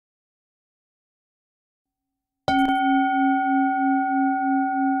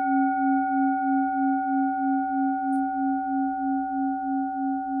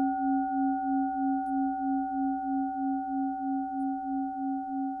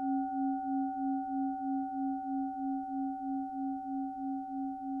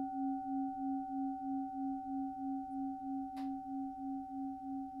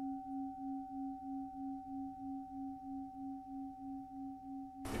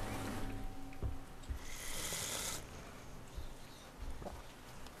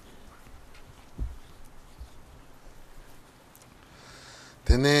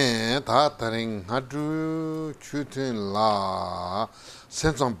Tene ta taring hadu chutin la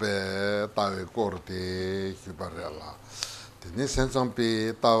sensampe tawe korte hyubarela. Tene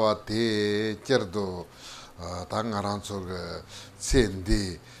sensampe tawa te cerdo tangaranso ge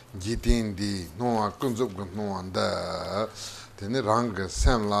sendi jitindi noa kunzuk noa da tene rang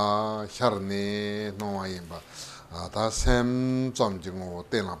sem la charne noa yimba. Ta sem zamjingo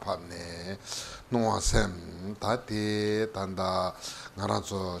tena patne noa sem ta te tanda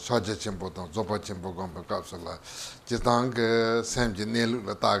ngaranso shaja chenpo tang zopa chenpo gompa kapsula jitang sem je nelu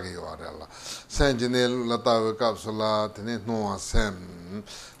la tage yorela sem je nelu la tage kapsula tene noa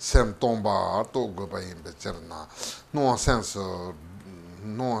sem tomba to gopa yimbe cherna noa senso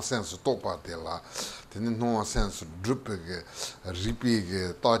topa te la tene noa senso drupege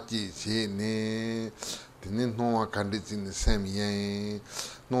ripige tachi che ne tene noa kandichin sem yen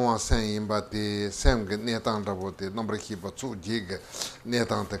noa sen yimba te sem ge netang rabo te nombra kiba tsu jige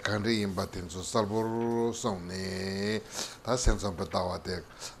netang te kandri yimba te nso salburu song ne ta sen som petawa te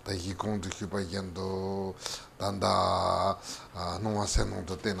ta hi kong tu kiba yendo tanda noa sen nong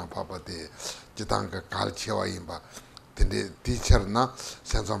to tena papa te jitang ka kal chewa yimba tende teacher na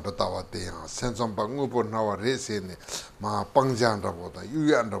sensom petawa te yang sensom pa ngupo nawa re se ne ma pangjan rabo ta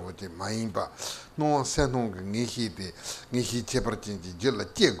yuyan rabo te ma yimba no senong ngihi te ngihi chepar chinji jilla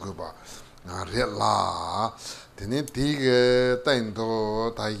che guba re la tene tige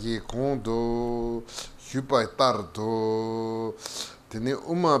tainto taiki kondo hyupa tarto tene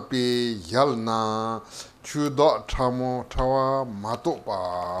uma pe yalna chudo chamo chawa mato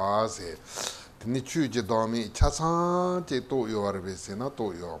pa se tene chu je domi chasan je to yo arbe se na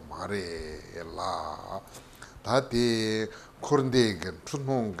to yo mare la ta te korndege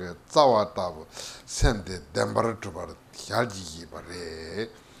chunong zawa tabu sende dembar tubar hyalji bare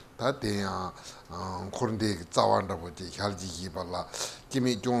ta te ya korndege zawa ndabu je hyalji bala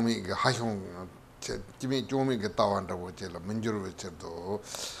kimi jomi ge hahyong kimi jomi ge tawa ndabu je la manjuru we chedo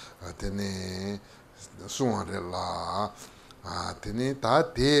tene suare la tene ta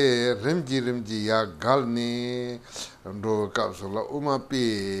te rimji ya galni ndo kapsula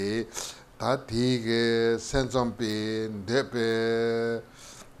umapi ta tige sensampi depe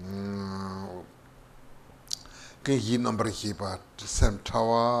ke yi number hipa sem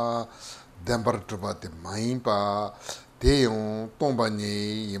chawa dembar tuba te maimpa te yon tomba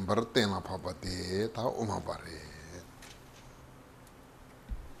ni yimbar tena papa te ta umabare.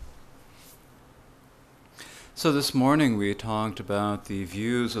 So this morning we talked about the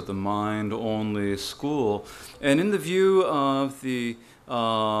views of the mind-only school, and in the view of the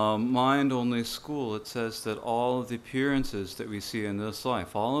mind-only school, it says that all of the appearances that we see in this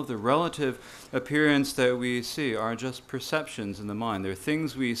life, all of the relative appearance that we see are just perceptions in the mind. They're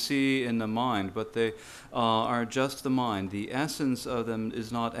things we see in the mind, but they are just the mind. The essence of them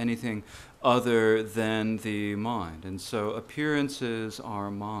is not anything other than the mind, and so appearances are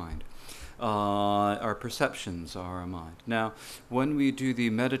mind. Our perceptions are our mind. Now, when we do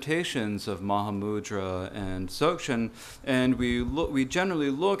the meditations of Mahamudra and Dzogchen, and we generally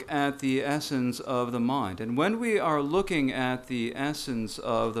look at the essence of the mind. And when we are looking at the essence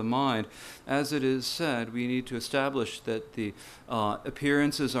of the mind, as it is said, we need to establish that the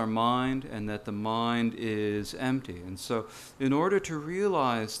appearances are mind and that the mind is empty. And so, in order to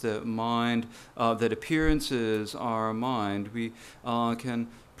realize that that appearances are mind, we can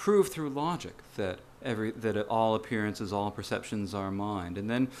prove through logic that all appearances, all perceptions are mind. And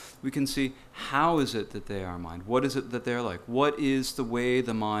then we can see how is it that they are mind? What is it that they're like? What is the way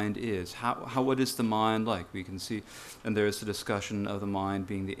the mind is? What is the mind like? We can see, and there's the discussion of the mind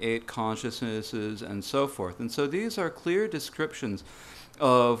being the 8 consciousnesses and so forth. And so these are clear descriptions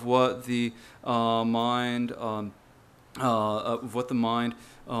of what the mind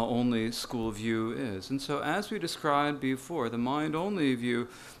only school view is. And so as we described before, the mind-only view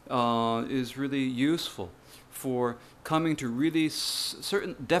is really useful for coming to really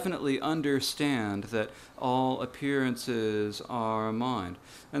definitely understand that all appearances are mind.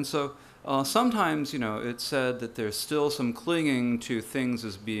 And so sometimes, it's said that there's still some clinging to things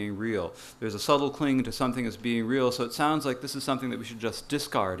as being real. There's a subtle clinging to something as being real, so it sounds like this is something that we should just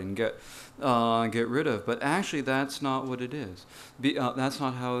discard and get rid of. But actually, that's not what it is. That's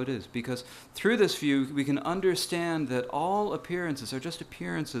not how it is. Because through this view, we can understand that all appearances are just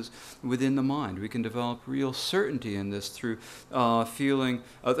appearances within the mind. We can develop real certainty in this through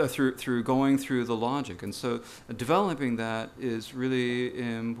through going through the logic. And so developing that is really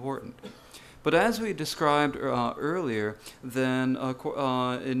important. But as we described earlier, then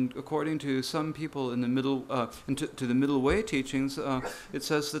according to some people in the to the middle way teachings, it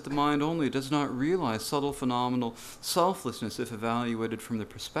says that the mind only does not realize subtle phenomenal selflessness if evaluated from the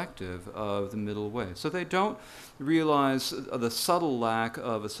perspective of the middle way. So they don't realize the subtle lack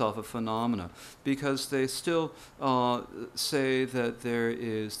of a self of phenomena, because they still say that there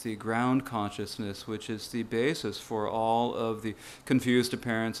is the ground consciousness, which is the basis for all of the confused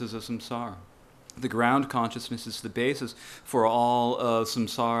appearances of samsara. The ground consciousness is the basis for all of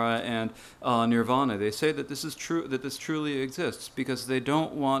samsara and nirvana. They say that this is true, that this truly exists, because they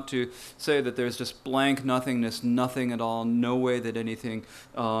don't want to say that there's just blank nothingness, nothing at all, no way that anything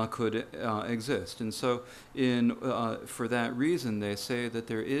could exist. And so, for that reason, they say that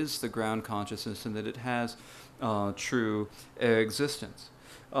there is the ground consciousness and that it has true existence.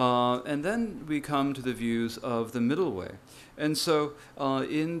 And then we come to the views of the middle way. And so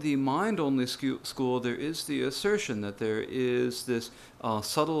in the mind-only school, there is the assertion that there is this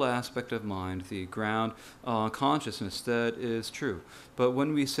subtle aspect of mind, the ground consciousness, that is true. But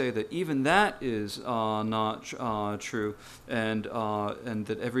when we say that even that is not true, and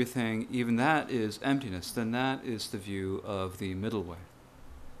that everything, even that is emptiness, then that is the view of the middle way.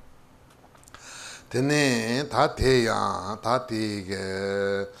 Tene tateya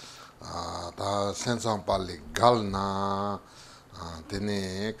tatege ta sensam pali galna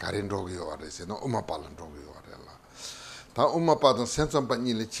tene karindogi warese no umapalandogi warela ta umapadan sensam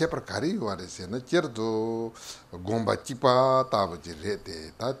pani le chepra kari warese no cerdo gomba chipa tabaji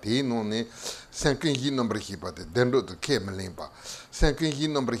rete ta tino ne sankin hi number hipate dendo to kemelimpa sankin hi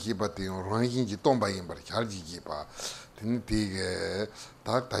number hipate ranking ji tomba yimbar charji jipa tige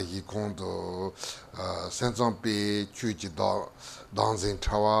tak taki kondo sensam pe chuji danzin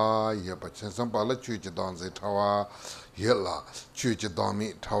tawa yeba sensam pala chuji danzin tawa yela chuji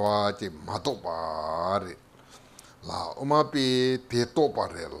dami tawa je matopa re la uma pe te topa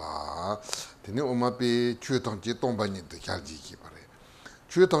re la tene uma pe chutang je tomba ni de khalji ki pare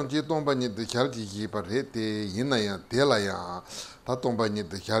chutang je tomba ni de khalji ki pare te yinaya tela ya ta tomba ni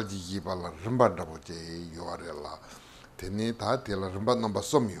de khalji ki pala rimba dabo je yore la tene ta tela rimba number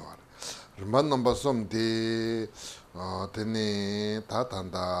som yore rimba number som de tene ta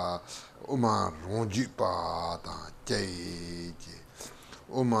tanda uma ronji pa ta jai je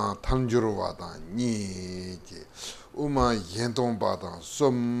uma tanjuru wa ta ni je uma yentong pa ta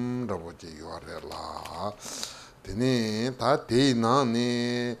som rabo je yore la tene ta te na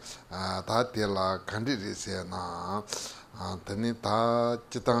ne ta tela kandiri se na tene ta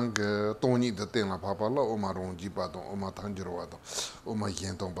chitang toni de ten la papa la oma ronji pa don oma tanjiro wa don oma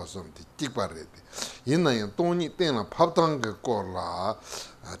yentong pa som ti tik pa re te yina yin toni ten la pap tang ko la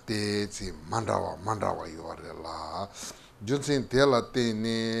te chi mandawa yo re la junsen te la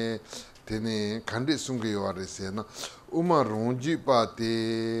tene kandri sungi yo re se na oma ronji pa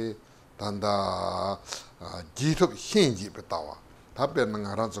te tanda jitop shenji pe tawa ta pe na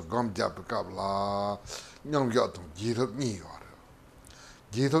ngaran so gam jap ka la nyamgyatong jithop ni yore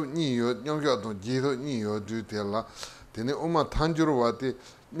jithop ni yo nyamgyatong jithop ni yo du tela tene uma tanjuru wate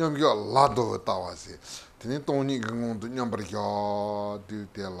nyamgya lado tawase tene toni gong du nyambar yo du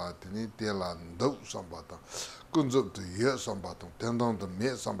tela tene tela ndo sambata kunzo tu ye sambata tendang de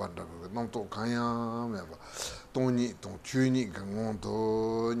me sambata nam to kanya me ba toni tong chuni gong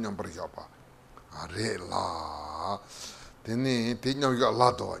du nyambar yo pa are la tene te nyamgya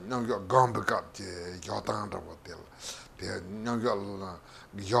lado nyamgya gambe kap je yotang rabo tel te nyamgya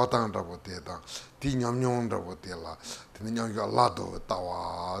yotang rabo te ta ti nyamnyong rabo tela tene nyamgya lado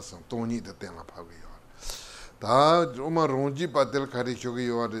tawa san toni de tena phabi yo ta uma ronji patel khari chogi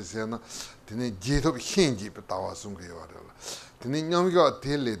yo re se na tene jethop hinji pe tawa sung yo re tene nyamgya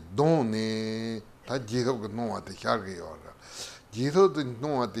tele don ne ta jethop no wa te khar ge yo jithop de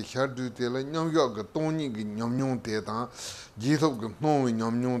no ate khar du te la nyamgya ga toni gi nyamnyong te ta jithop ga no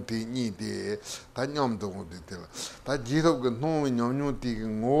nyamnyong te ni de ta nyam do de te la ta jithop ga no nyamnyong te gi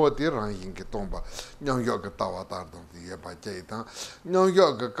ngo te rang yin ke tomba nyamgya ga tawa tar dong ye ba che ta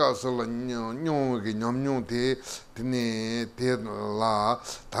nyamgya ga ka so la nyong gi nyamnyong te tene te la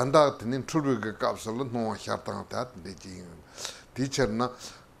tanda tene churu ga ka so la no khar ta ta de ji teacher na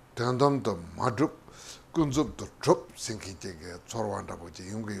tandam to madrup kunzup to trup sinki chege chorwanda boche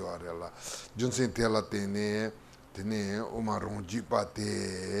yungi yorela junsin tela tene uma ronji pa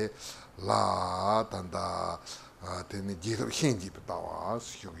te la tanda tene jithop hinji patawa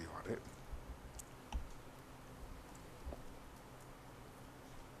yungi yore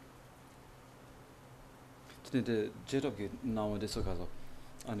tene jithop ki nawa deso kazo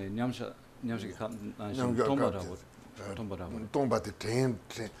ane nyamsha ki tomba rabo Tongpa the train,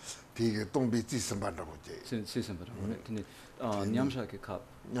 the Tongbi Tisambata. Nyamsha ke kap.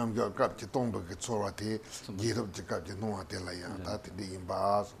 Nyamga Kap, the Tongba Sorati, Gate of the Cap, the Noa Telaya, that the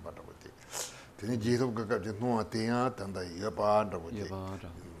Imbas, but the Gate of the Cap, the Noa Tea, and the Yabada.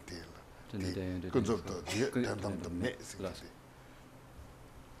 Good of the mess.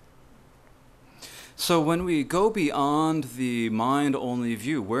 So when we go beyond the mind-only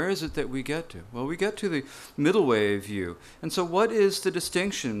view, where is it that we get to? Well, we get to the middle way view. And so what is the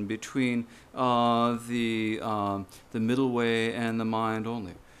distinction between the middle way and the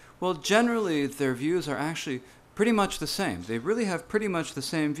mind-only? Well, generally, their views are actually pretty much the same. They really have pretty much the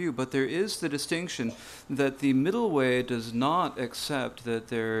same view, but there is the distinction that the middle way does not accept that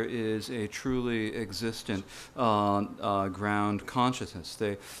there is a truly existent ground consciousness.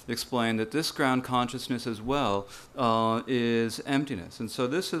 They explain that this ground consciousness as well is emptiness. And so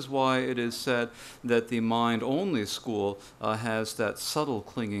this is why it is said that the mind-only school has that subtle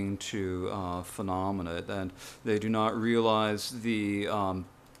clinging to phenomena, and they do not realize the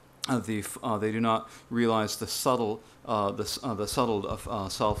they do not realize the subtle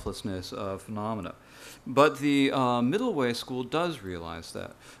selflessness of phenomena. But the middle way school does realize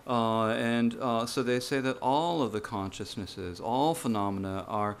that. So they say that all of the consciousnesses, all phenomena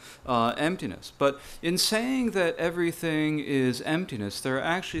are emptiness. But in saying that everything is emptiness, there are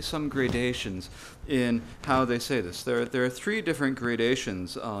actually some gradations in how they say this. There are three different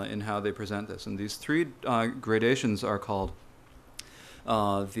gradations in how they present this. And these three gradations are called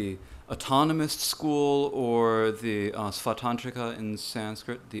the autonomist school, or the Sautantrika in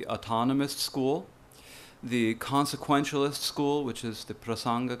Sanskrit, the autonomist school, the consequentialist school, which is the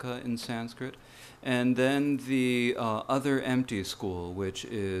prasangika in Sanskrit, and then the other empty school, which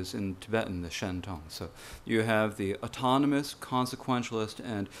is in Tibetan, the Shentong. So you have the autonomist, consequentialist,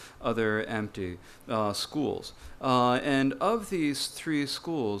 and other empty schools. And of these three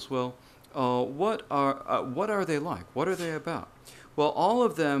schools, well, what are they like? What are they about? Well, all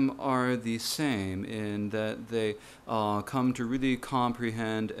of them are the same in that they come to really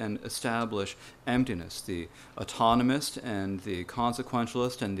comprehend and establish emptiness. The autonomist and the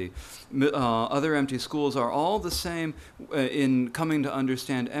consequentialist and the other empty schools are all the same in coming to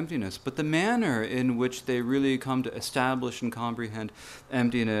understand emptiness, but the manner in which they really come to establish and comprehend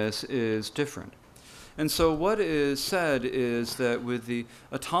emptiness is different. And so what is said is that with the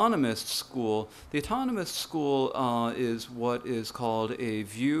autonomist school is what is called a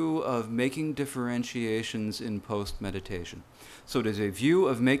view of making differentiations in post-meditation. So it is a view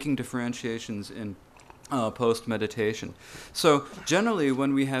of making differentiations in post-meditation. So generally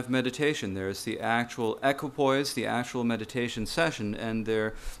when we have meditation, there's the actual equipoise, the actual meditation session, and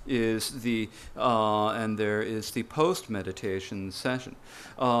there is the post-meditation session.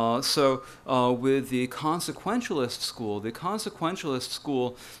 With the consequentialist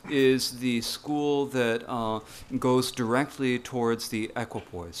school is the school that goes directly towards the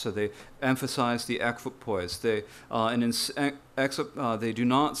equipoise. So they emphasize the equipoise. They do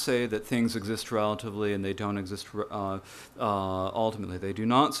not say that things exist relatively and they don't exist ultimately. They do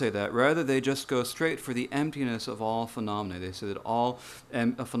not say that. Rather, they just go straight for the emptiness of all phenomena. They say that all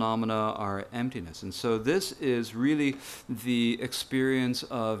phenomena are emptiness. And so this is really the experience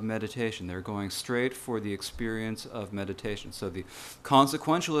of meditation. They're going straight for the experience of meditation. So the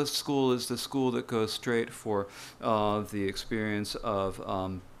consequentialist school is the school that goes straight for the experience of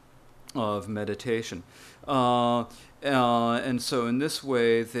meditation. And so in this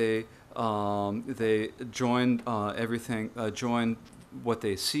way they join join what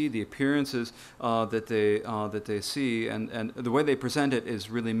they see, the appearances that they see, and the way they present it is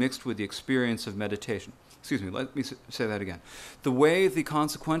really mixed with the experience of meditation. Excuse me, let me say that again. The way the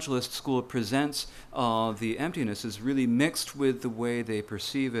consequentialist school presents the emptiness is really mixed with the way they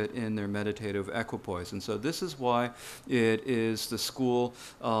perceive it in their meditative equipoise. And so this is why it is the school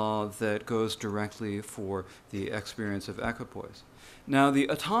that goes directly for the experience of equipoise. Now, the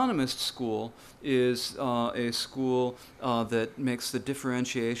autonomist school is a school that makes the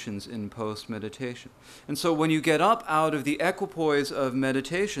differentiations in post-meditation. And so when you get up out of the equipoise of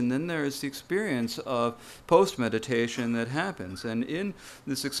meditation, then there is the experience of post-meditation that happens. And in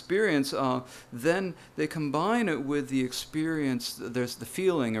this experience, then they combine it with the experience, there's the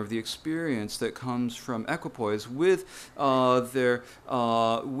feeling or the experience that comes from equipoise with their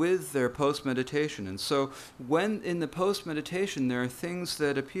post-meditation. And so when in the post-meditation there are things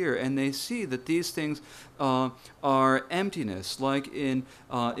that appear, and they see that these things are emptiness. Like in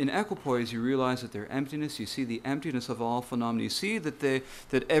equipoise, you realize that they're emptiness. You see the emptiness of all phenomena. You see that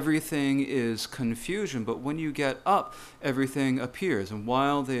everything is confusion. But when you get up, everything appears, and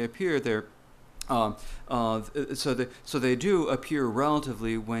while they appear, they're So they do appear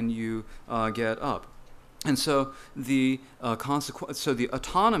relatively when you get up. And so the so the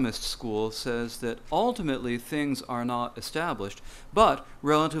autonomist school says that ultimately things are not established, but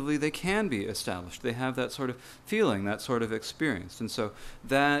relatively they can be established. They have that sort of feeling, that sort of experience. And so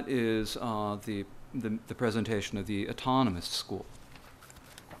that is the presentation of the autonomist school.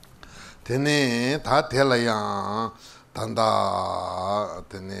 Tene ta telaya tanda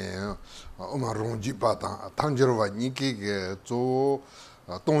tene umarunji pata tanjirwa niki ge zo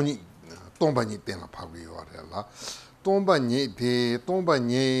toni tomba ni tena pagwi warela tomba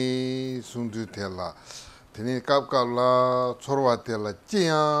ni sundu tela tene kapkala chorwa tela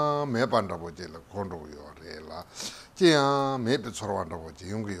jiya me banda boje la kondo warela jiya me be chorwa nda boje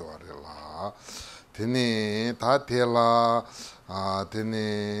yungi warela tene ta tela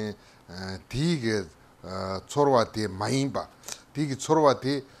tene 디게 초로와티 마인바 디게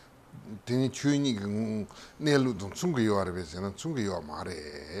초로와티 디니 추니 네루도 충고요 아르베스는 충고요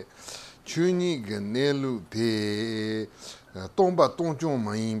말에 추니 네루데 똥바 똥종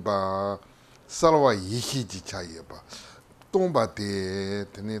마인바 살와 이히지 차이바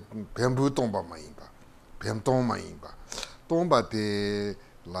똥바데 디니 뱀부 똥바 마인바 뱀똥 마인바 똥바데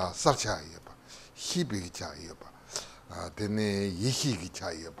라 사차이바 히비 차이바 데네 이히기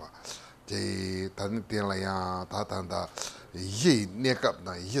차이바 제 다른 때라야 다단다 이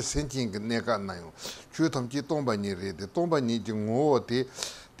내갑나 이 생긴 그 내가나요 주탐지 동반이래데 동반이 증오데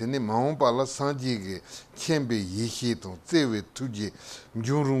데네 마음발라 산지게 쳔베 이히도 제외 투지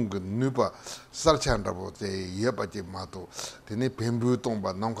뉴룽그 누바 살찬다보 제 예바지 마도 데네 뱀부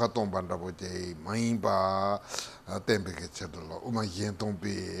동바 남카 동반다보 제 마인바 템베게 쳐들로 우마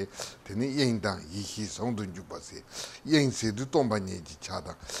yen동베 데네 yen당 이히 성돈 주바세 yen세도 동반이지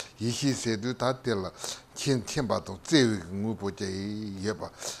차다 이히세도 다텔라 쳔바도 제외 무보제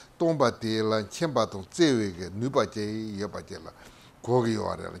예바 동바텔라 쳔바도 제외게 누바제 예바제라 고기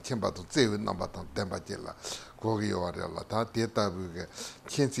와래라 쳔바도 제외 남바탄 템바제라 고기 와래라 다 데이터부게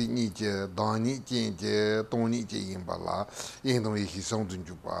쳔시니제 다니 쳔제 돈니제 임발라 인동이 희성준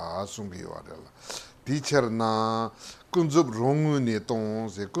주바 숨기 와래라 디처나 군접 롱은에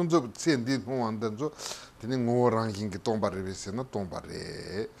동세 군접 쳔디 봉안던조 드네 ngoranking 동바르베스나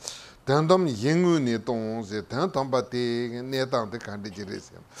동바레 단담 영은에 동세 단담바테 내당데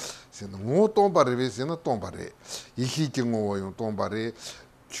간디지레스 sen ngo tombare ve sen tombare ihi ji ngo yo tombare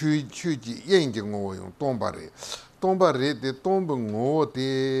chu ji yen ji ngo yo tombare de tombo ngo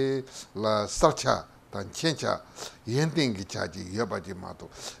de la sarcha tan chencha yen ting gi cha ji ya ba ji ma to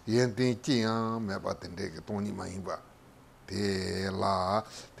yen ting ji ya me ba ten de ge toni ma yin ba de la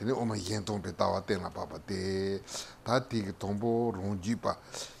de ne o ma yen tong pe ta wa ten la ba ba de ta ti ge tombo rong ji ba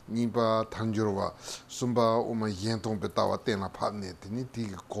니바 탄주로와 숨바 오마 yen동 베타와 테나 파네 티니 티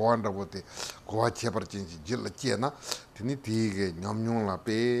고안다보테 고아 제버진지 질라지나 티니 티게 냠뇽라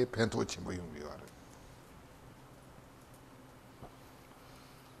베 펜토 침보 용비와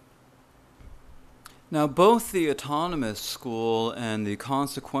Now, both the autonomous school and the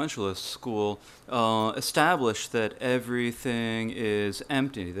consequentialist school establish that everything is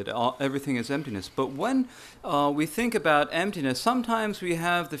empty, that everything is emptiness. But when we think about emptiness, sometimes we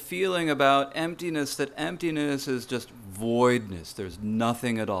have the feeling about emptiness that emptiness is just voidness. There's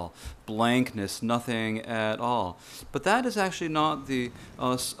nothing at all. Blankness, nothing at all. But that is actually not the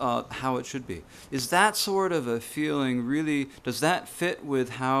how it should be. Is that sort of a feeling really, does that fit with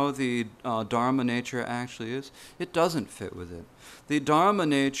how the Dharma nature actually is? It doesn't fit with it. The Dharma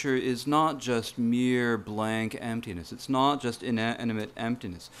nature is not just mere blank emptiness. It's not just inanimate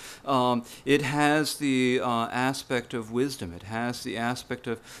emptiness. It has the aspect of wisdom. It has the aspect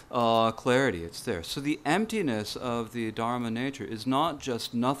of clarity. It's there. So the emptiness of the Dharma nature is not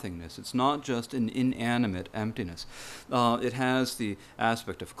just nothingness. It's not just an inanimate emptiness. It has the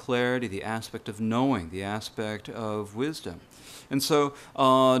aspect of clarity, the aspect of knowing, the aspect of wisdom. And so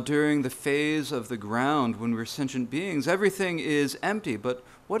during the phase of the ground, when we're sentient beings, everything is empty. But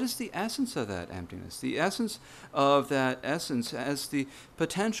what is the essence of that emptiness? The essence of that essence has the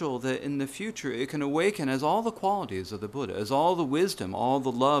potential that in the future it can awaken as all the qualities of the Buddha, as all the wisdom, all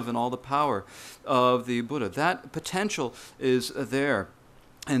the love, and all the power of the Buddha. That potential is there.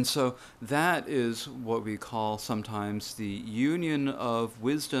 And so that is what we call sometimes the union of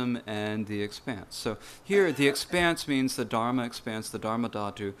wisdom and the expanse. So here the expanse means the Dharma expanse, the Dharma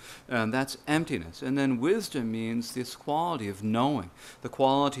Dhatu, and that's emptiness. And then wisdom means this quality of knowing, the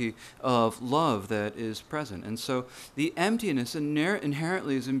quality of love that is present. And so the emptiness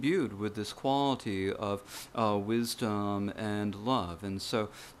inherently is imbued with this quality of wisdom and love. And so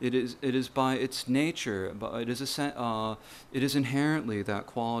it is by its nature, it is inherently that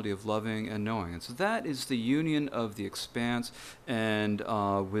quality of loving and knowing. And so that is the union of the expanse and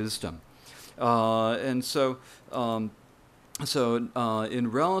wisdom. And so,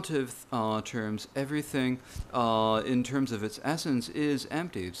 in relative terms, everything in terms of its essence is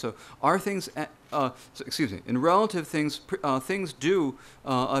empty. So are things, in relative things, things do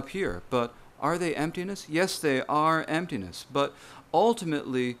appear, but are they emptiness? Yes, they are emptiness. But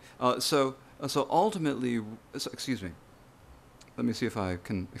ultimately, excuse me, let me see if I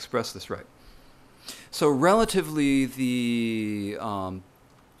can express this right. So relatively,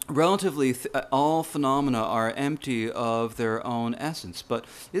 all phenomena are empty of their own essence, but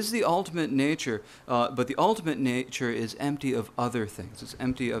the ultimate nature is empty of other things. It's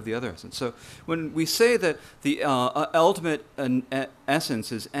empty of the other essence. So when we say that the ultimate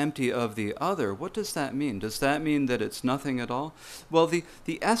essence is empty of the other, what does that mean? Does that mean that it's nothing at all? Well, the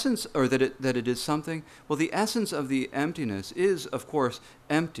essence, or that it is something. Well, the essence of the emptiness is, of course,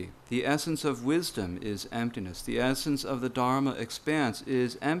 empty. The essence of wisdom is emptiness. The essence of the Dharma expanse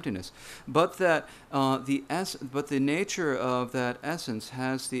is emptiness. But that but the nature of that essence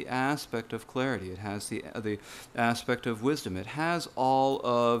has the aspect of clarity. It has the aspect of wisdom. It has all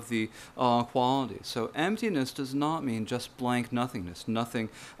of the qualities. So emptiness does not mean just blank nothingness, nothing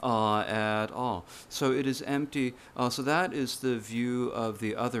at all. So it is empty. So that is the view of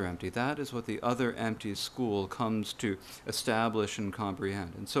the other empty. That is what the other empty school comes to establish and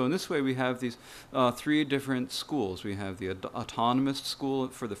comprehend. And so in this way we have these three different schools. We have the autonomist school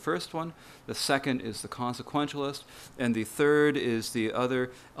for the first one, the second is the consequentialist, and the third is the other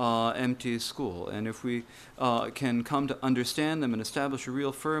empty school. And if we can come to understand them and establish a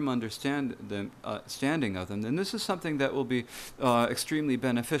real firm standing of them, then this is something that will be extremely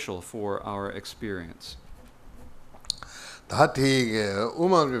beneficial for our experience.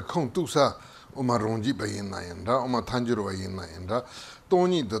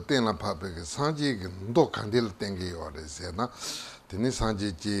 Tony the Tena Pape, Sanji, Do Candil Tengi or the Sena,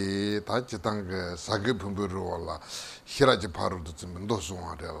 Tenisanji, Tachitang, Sagipumburola, Hiraji Paru to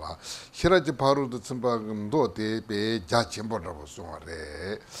Timbendosuadella, Hiraji Paru to Timbagumdote, Be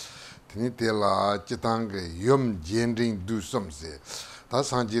Jachimbodabosuare, Tenitela, Chitang, Yum Jending do some say. That's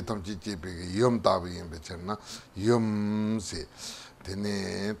Sanji Tamchi, Yum Davi in Bechena, Yum say.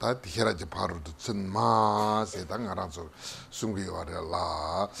 Tene ta hiraji paru tu tsin ma se ta ngaranzo sungi ware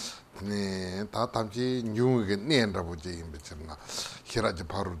la tene ta tamchi nyungi ge nyen rabu je imbe chirna hiraji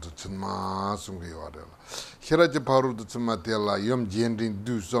paru tu tsin ma sungi ware la hiraji paru tu tsin ma te la yom jending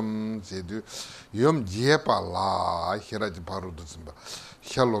du som se du yom jepa la hiraji paru tu tsin ba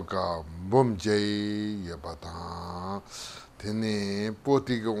shaloka bom je yeba ta tene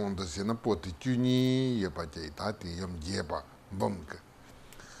poti ge onda se na poti chuni yeba je ta ti yom jepa Bumke.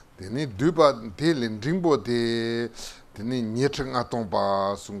 Tene duba telin ringbo te tene nyecheng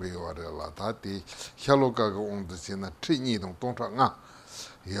atomba sungi warela tati shaloka ga onda sena trini dong tongcha nga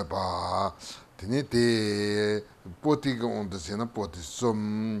yaba tene te poti ga onda sena poti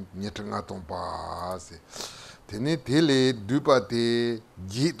som nyecheng atomba se tene tele duba te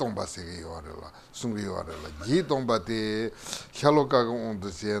ji tongba se warela sungi warela ji tongba te shaloka ga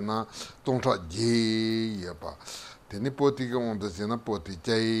onda sena tongcha ji yaba Teni poti ka onda sena poti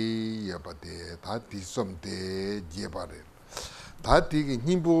chai yapate, tati somte jebare. Tati ki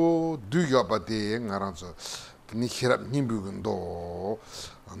nimbu du yapate ngaranso, teni hirap nimbu gundo,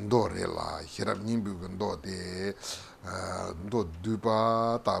 ndo re la, hirap nimbu gundo te, ndo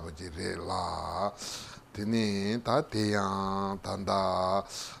dupa tabaji re la. Teni ta teyang, tanda,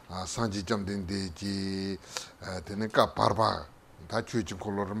 sanji jamden deji, teni ka parba, ta chuichin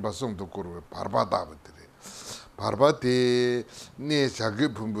kolo rinpa songdo kuru parba tabati re. Parvati ne chagi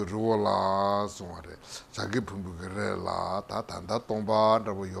pumbu ruola songare, chagi pumbu gerela, ta tanda tomba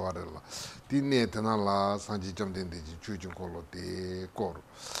rabo yoarela. Ti ne tena la sanji jamden deji chujin kolo te koro.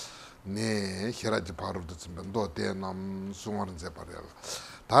 Ne hiraji paru de tsimbe ndo te nam songaren zeparela.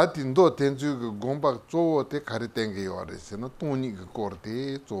 Ta ti ndo tenzu ge gomba zo te kari tenge yoare se na toni ge kor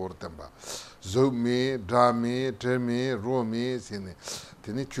te zor temba. Zo me, dra me, tre me, ro me se ne.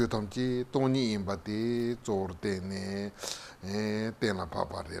 Tene chutamchi toni imba te zor te ne tena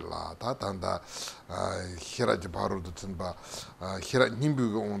paparela. Ta tanda hiraji paru de tsimba hiraji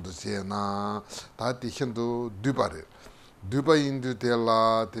nimbu ge ondo se na ta ti hindu dubare. Duba indu te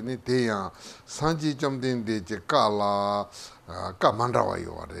la tene te yang sanji jamden de je ka la ka mandrawa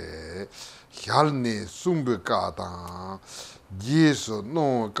yore hyal ne sumbu ka tang jesu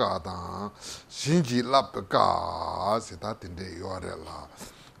no ka tang shinji lap ka se ta tende yore la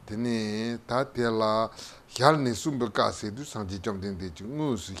tene ta te la hyal ne sumbu ka se du sanji jamden de je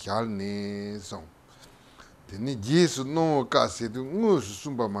ngu su hyal ne song teni Jesu no ka se du ngu su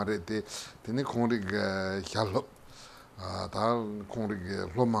sumba mare te teni kongri ga hyalop 다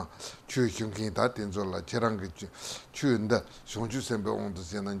공리게 로마 추경긴 다 된절라 제랑게 추인다 송주선배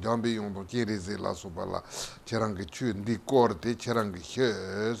온도세는 jambi 용도 제리제 라소발라 제랑게 추인디 코르데 제랑게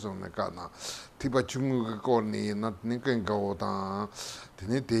혀서네 가나 티바 중국 거니 나니까 가오다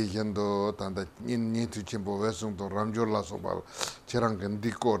드네 대견도 단다 니니트 쳔보 외송도 람졸라소발 제랑게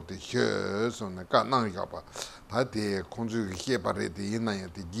디코르데 혀서네 가나가 봐 다데 공주기 해바레데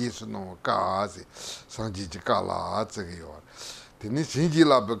이나야데 기스노 가세 상지지가라 저기요 드네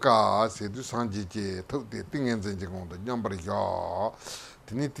신지라베가 세두 상지지 토데 띵엔전지공도 냠버리요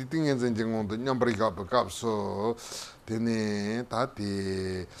드네 띵엔전지공도 냠버리가 베갑소 드네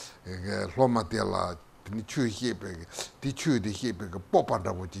다데 로마텔라 드네 추히베 디추데 히베가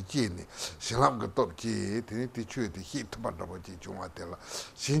뽀빠다보지 지네 신랍가 똑지 드네 디추데 히트바다보지 중화텔라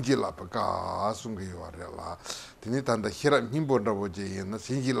신지라베가 숭게요아레라 드네 단다 히라 힘본다보지 예나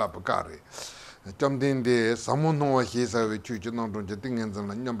신지라베가레 점된데 사모노와 히사웨 추주노donje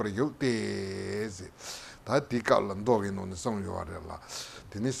띵엔전라 냠버리 요테세 다 디칼란 도게노는 성요아레라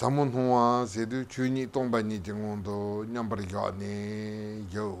드네 사모노와 세두 추니 동반니 정원도 냠버리 요네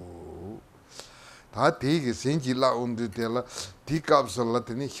요 다 되게 생기라 온데텔라 디캅슬라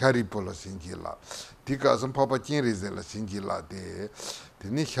테니 샤리폴라 생기라 디캅선 파파친리zel라 생기라데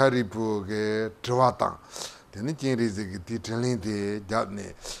테니 샤리포게 트와타 테니 친리제게 디틀린데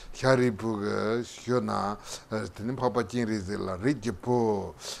잡네 샤리포게 쇼나 테니 파파친리zel라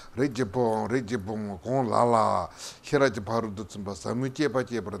리제포 공 라라 히라지 바루도 좀 사무체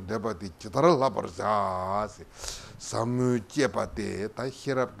바체 브런데바디 치다라 버자세 사무제바데 다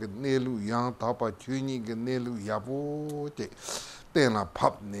히랍게 네루 양 타파 튜니게 네루 야보테 때나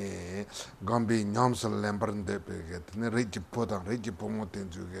팝네 감비 냠슬 램버인데베게 네 리지포다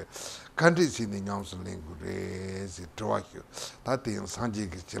리지포모텐 주게 컨디시니 냠슬 랭구레지 트와큐 다테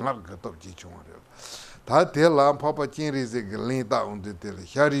산지게 지랍게 톱지 총아려 다 텔라 파파 친리제게 린다 온데텔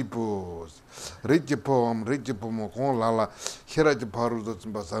샤리포 리지포모 공 라라 히라지 바루도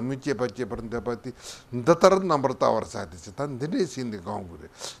좀 사무제 바체 브런데바티 다타르 넘버 타워 사이트 단 딘데신데 강구레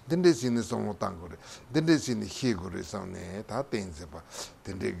딘데신데 소모탄구레 딘데신데 히구레 상네 다 땡세바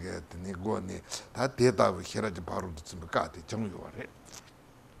딘데게 네 고네 다 데이터 히라지 바루도 좀 가티 정요와레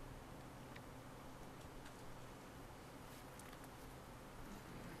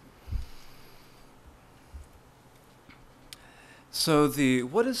So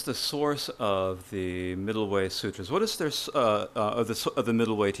what is the source of the Middle Way Sutras? What is their of the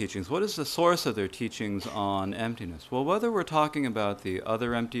Middle Way teachings? What is the source of their teachings on emptiness? Well, whether we're talking about the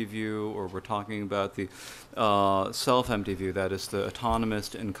other empty view or we're talking about the self-empty view, that is the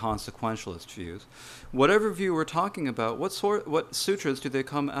autonomist and consequentialist views, whatever view we're talking about, what sutras do they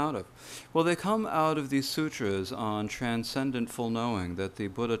come out of? Well, they come out of these sutras on transcendent full knowing that the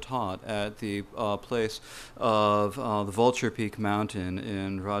Buddha taught at the place of the Vulture Peak Mountain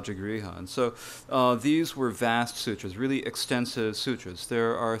in Rajagriha. And so these were vast sutras, really extensive sutras.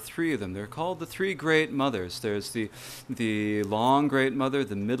 There are three of them. They're called the Three Great Mothers. There's the long Great Mother,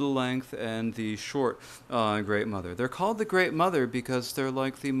 the middle length, and the short Great Mother. They're called the Great Mother because they're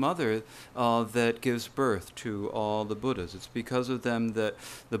like the mother that gives birth to all the Buddhas. It's because of them that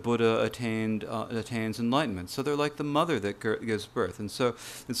the Buddha attains enlightenment. So they're like the mother that gives birth. And so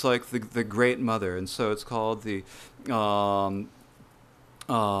it's like the Great Mother. And so it's called the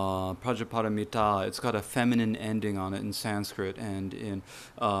Prajaparamita. It's got a feminine ending on it in Sanskrit and in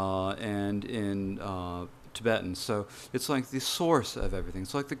Tibetan. So it's like the source of everything.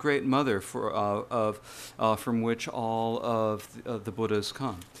 It's like the Great Mother from which all of the Buddhas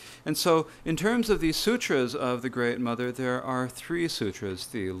come. And so in terms of the sutras of the Great Mother, there are three sutras: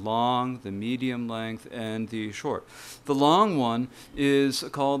 the long, the medium length, and the short. The long one is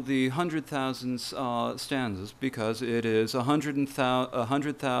called the 100,000 stanzas because it is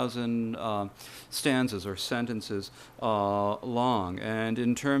 100,000 stanzas or sentences long. And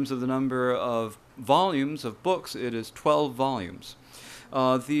in terms of the number of volumes of books, it is 12 volumes.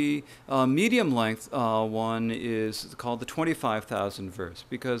 The medium length one is called the 25,000 verse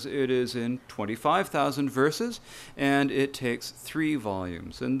because it is in 25,000 verses and it takes 3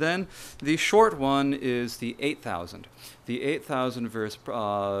 volumes. And then the short one is the 8,000. The 8,000 verse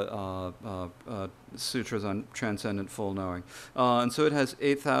sutras on transcendent full knowing. And so it has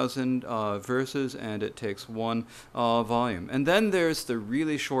 8,000 verses and it takes 1 volume. And then there's the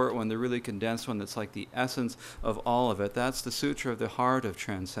really short one, the really condensed one that's like the essence of all of it. That's the Sutra of the Heart of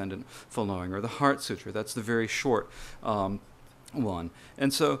Transcendent Full Knowing, or the Heart Sutra. That's the very short one.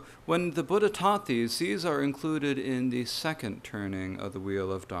 And so when the Buddha taught these are included in the second turning of the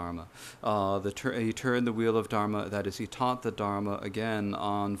wheel of Dharma. He turned the wheel of Dharma, that is, he taught the Dharma again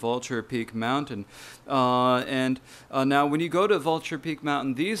on Vulture Peak Mountain. Now when you go to Vulture Peak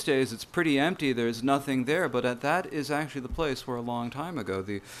Mountain these days, it's pretty empty, there's nothing there, but that is actually the place where a long time ago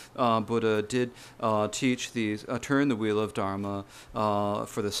the Buddha did teach these, turn the wheel of Dharma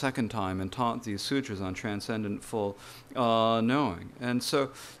for the second time and taught these sutras on transcendent full knowing. And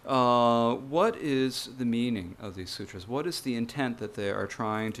so what is the meaning of these sutras? What is the intent that they are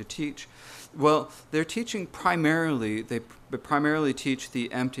trying to teach? Well, they're teaching primarily, they primarily teach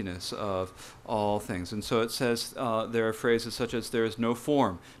the emptiness of all things. And so it says, there are phrases such as there is no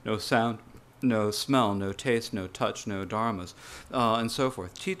form, no sound, no smell, no taste, no touch, no dharmas, and so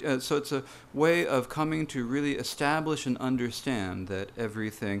forth. So it's a way of coming to really establish and understand that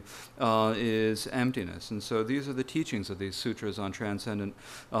everything is emptiness. And so these are the teachings of these sutras on transcendent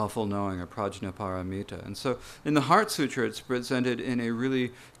full knowing, or prajnaparamita. And so in the Heart Sutra, it's presented in a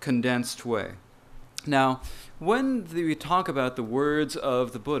really condensed way. Now, when we talk about the words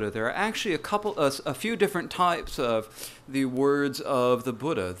of the Buddha, there are actually a few different types of the words of the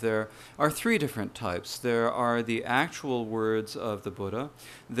Buddha. There are three different types. There are the actual words of the Buddha,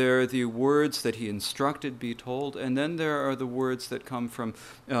 there are the words that he instructed be told, and then there are the words that come from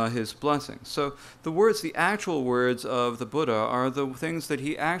his blessings. So the actual words of the Buddha are the things that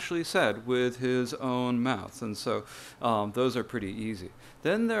he actually said with his own mouth, and so those are pretty easy.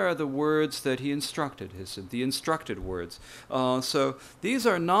 Then there are the words that he instructed, the instructed words. So these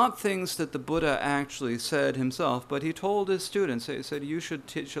are not things that the Buddha actually said himself, but he told his students, he said, you should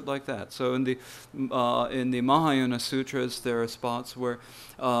teach it like that. So in the Mahayana sutras, there are spots where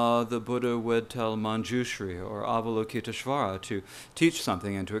the Buddha would tell Manjushri or Avalokiteshvara to teach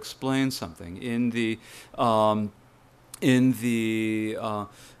something and to explain something. In the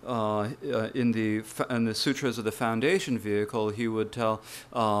sutras of the foundation vehicle, he would tell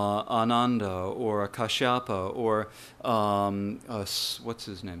Ananda or Kashyapa or what's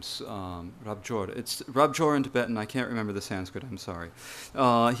his name? Rabjor. It's Rabjor in Tibetan. I can't remember the Sanskrit. I'm sorry.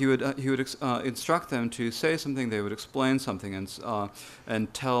 He would instruct them to say something. They would explain something and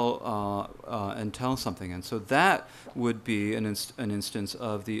tell something. And so that would be an instance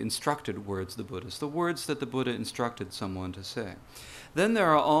of the instructed words of the Buddhas, the words that the Buddha instructed someone to say. Then there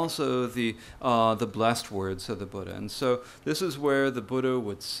are also the blessed words of the Buddha. And so this is where the Buddha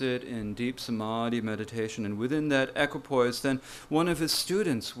would sit in deep samadhi meditation, and within that equipoise, then one of his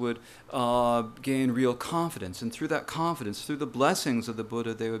students would gain real confidence. And through that confidence, through the blessings of the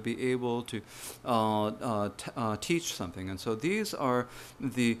Buddha, they would be able to teach something. And so these are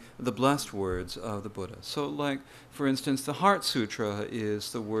the blessed words of the Buddha. So like, for instance, the Heart Sutra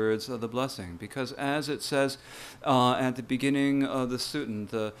is the words of the blessing, because as it says at the beginning of the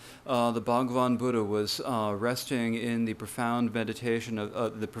sutta, the Bhagavan Buddha was resting in the profound meditation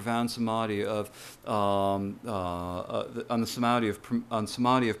of the profound samadhi on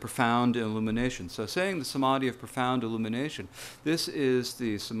samadhi of profound illumination. So saying the samadhi of profound illumination, this is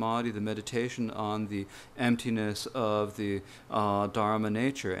the samadhi, the meditation on the emptiness of the Dharma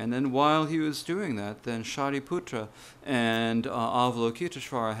nature. And then while he was doing that, then Shariputra and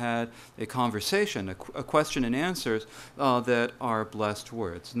Avalokiteshvara had a conversation, a question and answers that are blessed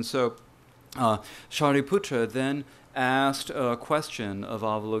words. And so Shariputra then asked a question of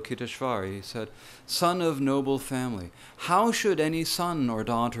Avalokiteshvara. He said, "Son of noble family, how should any son or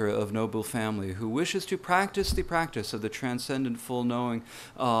daughter of noble family who wishes to practice the practice of the transcendent full knowing,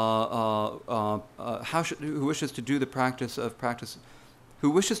 who wishes to do the practice of practice, who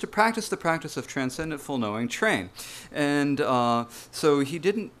wishes to practice the practice of transcendent full knowing, train?" And so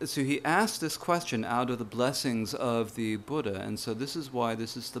he asked this question out of the blessings of the Buddha. And so this is why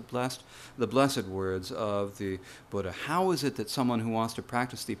this is the blessed words of the Buddha. How is it that someone who wants to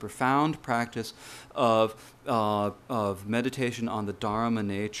practice the profound practice of meditation on the Dharma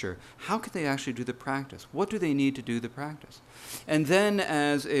nature, how can they actually do the practice? What do they need to do the practice? And then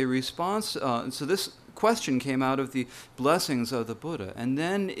as a response, so this question came out of the blessings of the Buddha. And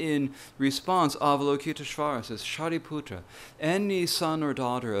then in response, Avalokiteshvara says, "Shariputra, any son or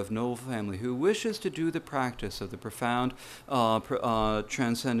daughter of noble family who wishes to do the practice of the profound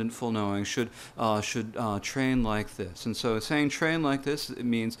transcendent full knowing should train like this." And so saying train like this, it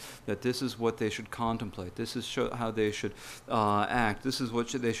means that this is what they should contemplate. This is how they should act. This is what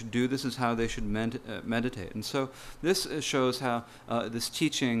they should do. This is how they should meditate. And so this shows how this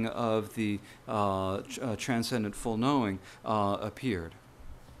teaching of the transcendent full knowing appeared.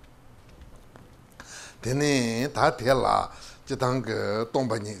 Tene ta tela jitang ge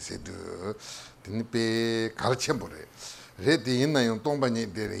dongbani se de tene pe galchembore Reti in na tombani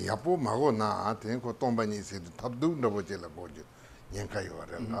de yapo magona, tenko tombani said Tabdu Nabojela Bojo,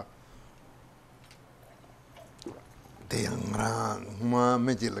 Yankayo. Teangra, Huma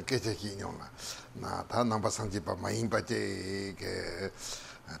Majila Ketchakinola, Nata Namba Sanjipa, my impate,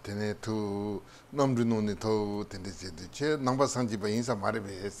 Tene to Nomdunoni to Tendece, Namba Sanjipa in some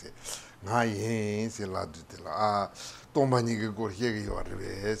Maribese, Nayen, Sela Dutilla, Tombani go here you are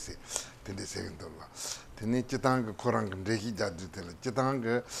Revese, Tendecent. Tene Chitanga Korang Rehi Jadutella,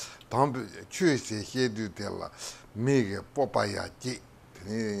 Chitanga, Tom Chuisi Hedutella, Mega Popaya G.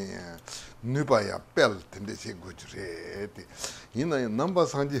 Nubaya belt and they say good rate. In a number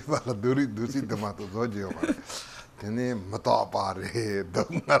Sanji Valaduri Dusi Tomato Zojo. Tene Matapare,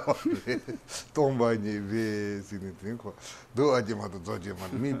 Tomba Nive, Sinitinko, do Ajimato Zojo,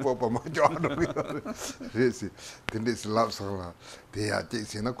 me Papa Majo, Resi, Tendis love song. They are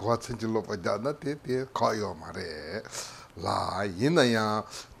taking a quarter century of a jana, they call your mare. La Yinaya,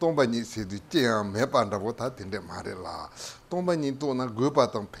 Tombani said the Chögyam, Mepanda Vota in the Marilla. Tombani tona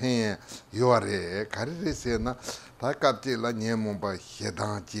Gupaton Pen, you are a Carisena, Takatilla, Niemomba,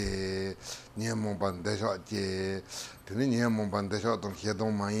 Hedanche, Niemomban Deshoche, Tiniemomban Deshot on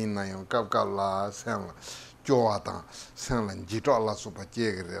Hedon Maina, and Kavkala, San, Joatan, San, Gitola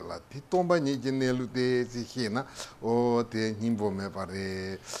Superchegrella, Tombani Genelu de Sihina, or the Nimbo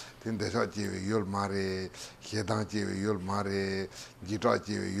Mepare. Tindeshachi, you'll marry, Hedanchi, you'll marry,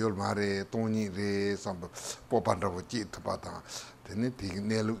 Gitachi, you'll marry, Tony Ray, some Popanda Chitapata, Teneti,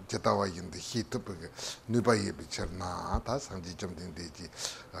 Nelu, Chetawa in the heat of Nubai Bicherna, Sanji jumping Deji,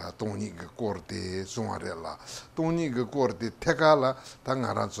 Tony Corte, Sumarella, Tony Corte, Tegala,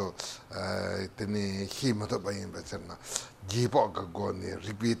 Tangaranzo, Tene, Himatabai in Bicherna. Jipok goni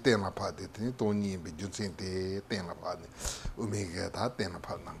repeat tena pati tini Tony be Junsente tena pati umega ta tena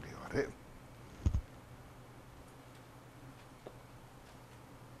pati nangiore.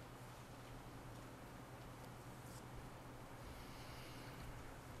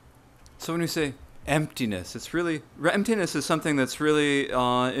 So when we say emptiness, it's really emptiness is something that's really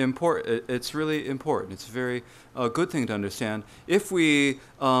important. It's really important. It's a very good thing to understand if we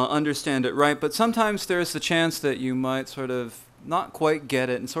understand it right. But sometimes there's the chance that you might sort of not quite get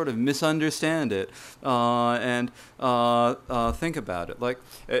it and sort of misunderstand it and think about it, like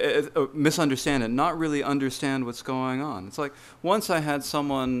misunderstand it, not really understand what's going on. It's like once I met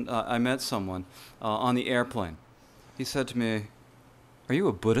someone on the airplane. He said to me, "Are you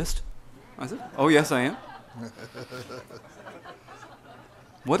a Buddhist?" I said, "Oh, yes, I am."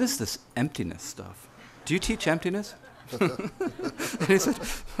 "What is this emptiness stuff? Do you teach emptiness?" And he said,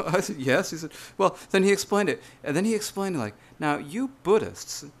 I said, "Yes." He said, "Well," then he explained it. And then he explained, like, now, you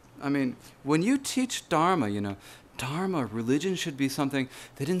Buddhists, I mean, when you teach Dharma, Dharma, religion should be something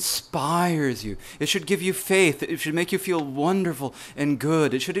that inspires you. It should give you faith. It should make you feel wonderful and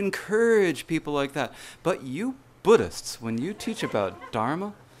good. It should encourage people like that. But you Buddhists, when you teach about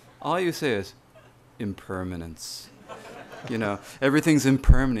Dharma, all you say is impermanence. Everything's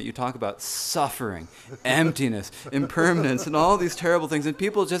impermanent. You talk about suffering, emptiness, impermanence, and all these terrible things, and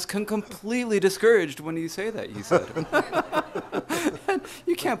people just come completely discouraged when you say that," he said. And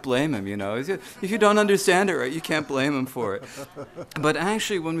you can't blame him, If you don't understand it right, you can't blame him for it. But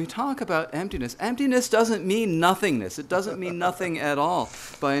actually, when we talk about emptiness doesn't mean nothingness. It doesn't mean nothing at all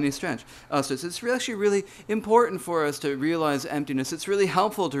by any stretch. So it's actually really important for us to realize emptiness. It's really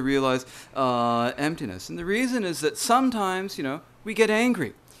helpful to realize emptiness. And the reason is that sometimes, we get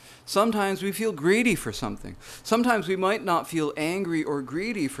angry. Sometimes we feel greedy for something. Sometimes we might not feel angry or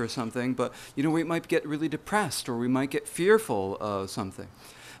greedy for something, but we might get really depressed or we might get fearful of something.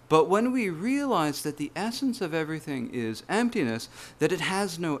 But when we realize that the essence of everything is emptiness, that it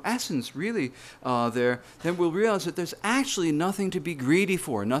has no essence really then we'll realize that there's actually nothing to be greedy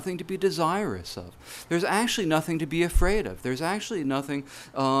for, nothing to be desirous of. There's actually nothing to be afraid of. There's actually nothing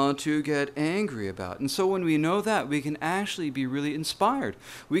to get angry about. And so when we know that, we can actually be really inspired.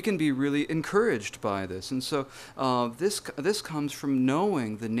 We can be really encouraged by this. And so this comes from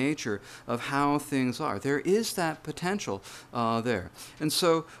knowing the nature of how things are. There is that potential there. And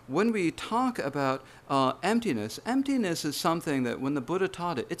so when we talk about emptiness is something that when the Buddha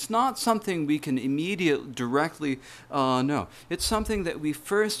taught it, it's not something we can directly know. It's something that we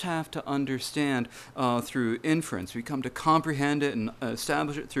first have to understand through inference. We come to comprehend it and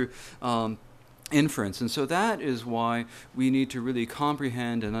establish it through inference. And so that is why we need to really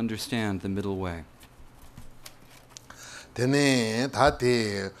comprehend and understand the middle way. Tene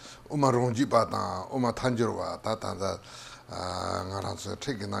tate uma ronji pata uma tanjurwa tata ngaraso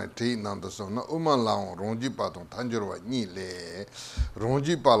tekina te nando so na umalao ronji pa ton tanjurwa ni le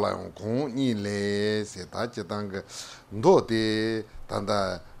ronji pa la kon ni le se ta chetang ndo te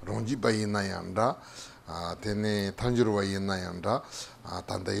tanda ronji pa ina yanda tene tanjurwa ina yanda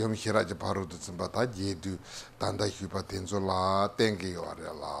tanda yom hiraji paru tu tsumba ta jedu tanda hyupa tenzo la tengi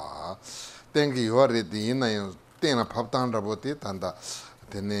yore la tengi yore di ina yon tena pap tanda bote tanda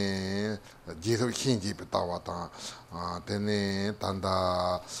tene jesu hinji pe tawa ta tene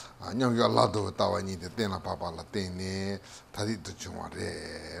tanda nyangyo lado tawa ni de tena papa la tene tadi tu chungwa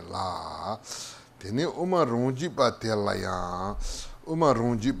re la tene uma ronji pa tela ya uma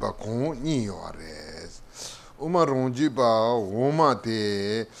ronji pa kon ni yo re uma ronji pa oma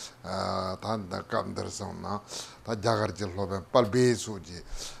te tanda kamdar sona ta jagar je lobe palbe soji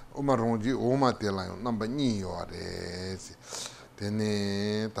uma ronji oma tela yo namba ni yo re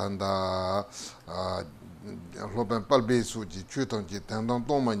tene tanda lopen palbe suji chutonji tendon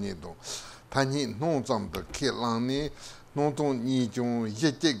tomani do tani non zamda kelani non ton ni jong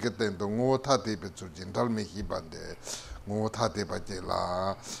yeke geten do ngo tate be suji dalme hibande ngo tate ba je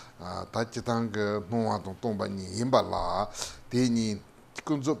la tachitang noa don tomba ni imbala teni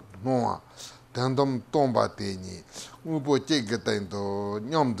kunzo noa tendom tomba teni ubo je geten do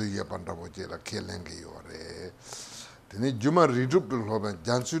nyamdu yepanda bo je la kelenge yore tene juma ridup loben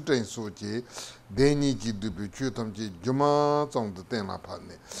jansu ten soji deni ji dubu chutam ji juma zong de ten la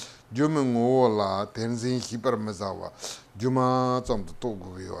pane juma ngo la tenzin hiper mezawa juma zong de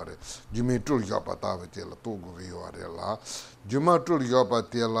togu yore juma tul yapa ta te la togu yore la juma tul yapa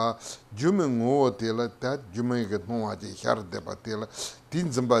te la juma ngo te la ta juma ge no wa ji har de ba te la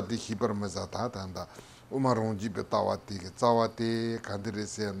tin zamba de hiper mezata tanda umaron ji be tawati ge zawate kandire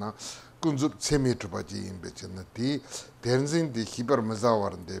se na kunzup tsemi trupaji imbe chena ti tenzin di hibar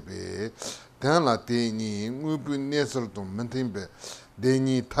mazawarande be tenla teni ngubu nesar tong mentimbe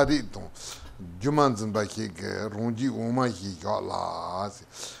deni tari tong juman zimba ki ge ronji oma hi ga la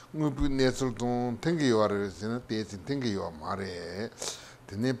ngubu nesar tong tengi yuwa sena tesin tengi yuwa mare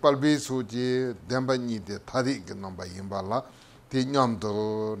teni palbe soji denpa ni de tari ge namba imba la te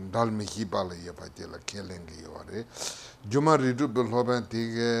nyamdo dalmi hiba la yeba je la kelengi yuwa Juma ridu bilhoban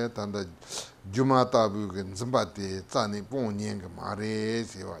tige tanda Juma tabu gen zimbati tsani pong nyeng mare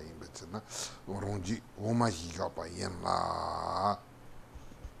sewa imbetsina ronji oma higapa yen la.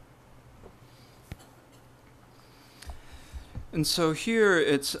 And so here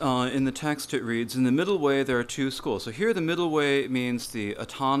it's, in the text it reads, in the middle way there are two schools. So here the middle way means the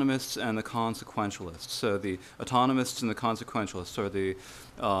autonomists and the consequentialists. So the autonomists and the consequentialists, or the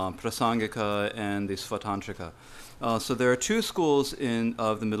prasangika and the Sautantrika. So there are two schools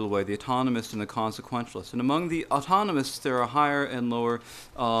of the middle way, the autonomist and the consequentialist. And among the autonomists there are higher and lower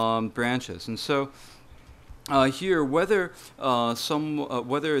branches. And so here, whether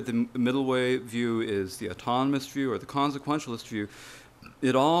the middle way view is the autonomist view or the consequentialist view,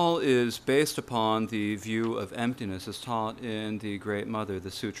 it all is based upon the view of emptiness as taught in the Great Mother,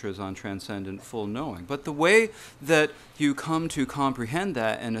 the Sutras on Transcendent Full Knowing. But the way that you come to comprehend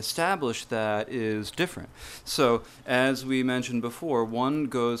that and establish that is different. So, as we mentioned before, one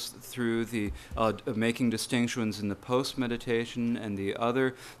goes through the making distinctions in the post-meditation, and the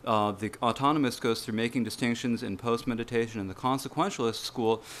other, the autonomist goes through making distinctions in post-meditation, and the consequentialist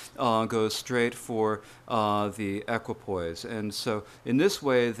school goes straight for the equipoise. And so, in this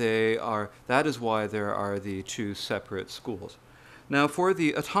way, that is why there are the two separate schools. Now, for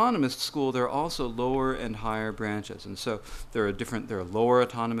the autonomist school, there are also lower and higher branches. And so there are lower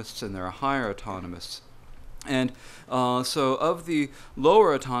autonomists and there are higher autonomists. And so of the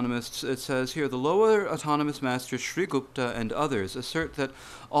lower autonomists, it says here, the lower autonomous masters Sri Gupta and others assert that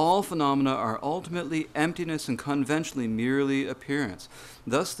all phenomena are ultimately emptiness and conventionally merely appearance.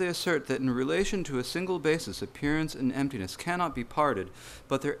 Thus they assert that in relation to a single basis, appearance and emptiness cannot be parted,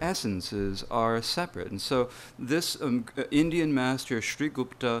 but their essences are separate. And so this Indian master Sri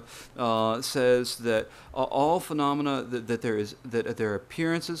Gupta says that all phenomena, that there are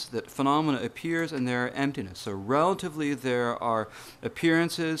appearances, that phenomena appears and there are emptiness. So relatively there are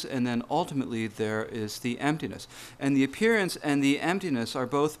appearances, and then ultimately there is the emptiness. And the appearance and the emptiness are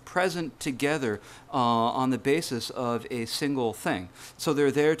both present together on the basis of a single thing. So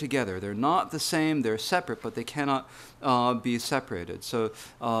they're there together. They're not the same, they're separate, but they cannot be separated. So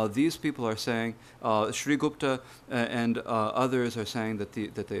these people are saying, Sri Gupta and others are saying that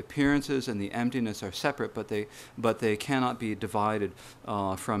the appearances and the emptiness are separate, but they cannot be divided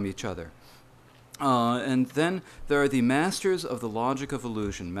from each other. And then there are the masters of the logic of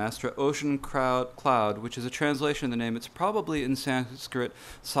illusion. Master Ocean Cloud, which is a translation of the name. It's probably in Sanskrit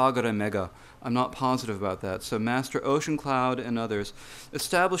Sagara Mega, I'm not positive about that. So Master Ocean Cloud and others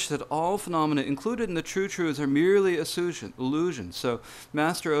established that all phenomena included in the true truths are merely illusions. So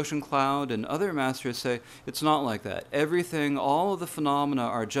Master Ocean Cloud and other masters say it's not like that. Everything, all of the phenomena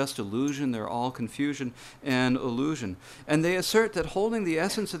are just illusion. They're all confusion and illusion. And they assert that holding the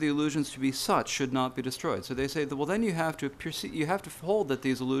essence of the illusions to be such should not be destroyed. So they say that, well, then you have to hold that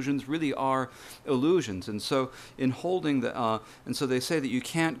these illusions really are illusions. And so in holding and so they say that you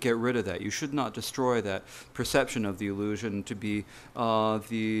can't get rid of that. You should not destroy that perception of the illusion to be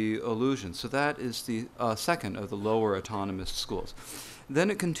the illusion. So that is the second of the lower autonomous schools. Then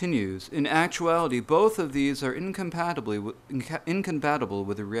it continues, in actuality, both of these are incompatible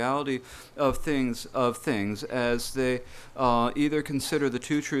with the reality of things as they either consider the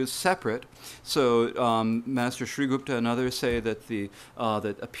two truths separate. So Master Sri Gupta and others say that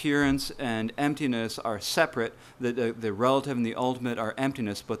that appearance and emptiness are separate, that the relative and the ultimate are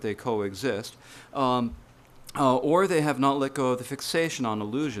emptiness, but they coexist. Or they have not let go of the fixation on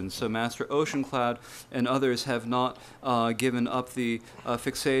illusions. So Master Ocean Cloud and others have not given up the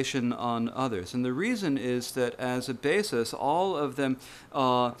fixation on others. And the reason is that as a basis, all of them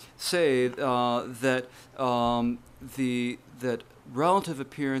say that relative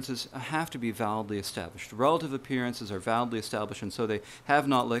appearances have to be validly established. Relative appearances are validly established, and so they have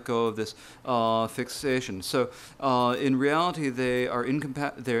not let go of this fixation. So in reality, they are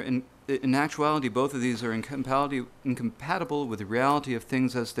in actuality, both of these are incompatible with the reality of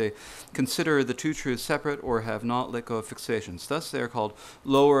things as they consider the two truths separate or have not let go of fixations. Thus, they are called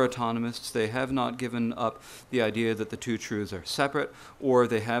lower autonomists. They have not given up the idea that the two truths are separate, or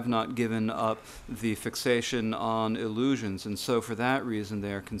they have not given up the fixation on illusions. And so, for that reason,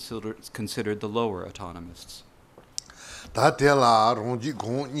 they are considered the lower autonomists.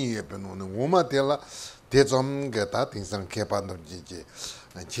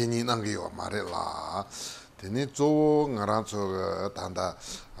 Chini Nangi or Marilla, Tenito, Naranzo, Tanda,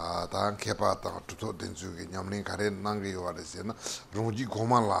 Dan Kepa, Tuto Denzuki, Yamlin Karen Nangi or the Sena, Runji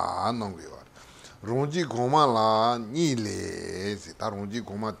Gomala, Nangi or Runji Gomala, Nile, Sitarunji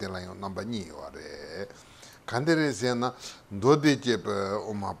Goma Tela, number Ni or Candere Sena, Dode Jep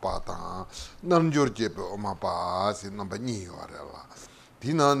Omapata, Nanjur Jep Omapa, Sit number Ni or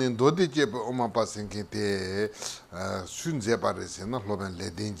Dinan Dodi Jeb Omapa Sinkete, Sunzeparesena, Loben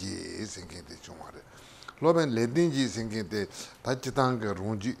Ledinji, Sinkete Chumare. Loben Ledinji Sinkete, Tachitanga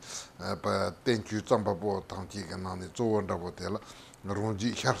Runji, thank you, Tampabo, Tanki, and Nani, Zowanda Botella,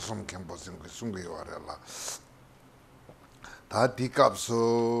 Runji, Hersum Khenpo Sungi Orella. Tati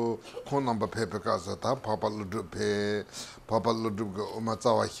Capso, Konamba Pepecasa, Papa Ludupe, Papa Luduga,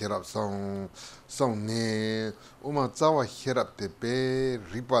 Umazawa Hirap Song Ne, Umazawa Hirap Tepe,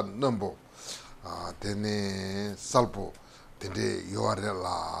 Ripa Numbo, Tene Salpo, Tene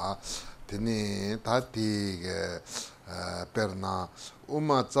Yorella, Tene Tati Perna,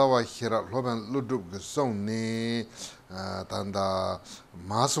 Umazawa Hirap Loban Ludug Song Ne, Tanda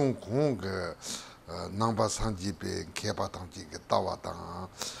Masung Kong. Namba Sanjipe, Kepa Tamji, Tawata,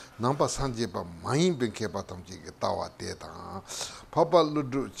 Namba Sanjipa, Maimbe Kepa Tamji, Tawa Teta, Papa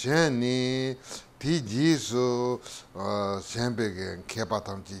Ludu Jenny, TG so Shambeg, Kepa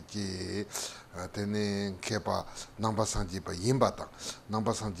Tamji, Tene Kepa, Namba Sanjipa, Yimbata,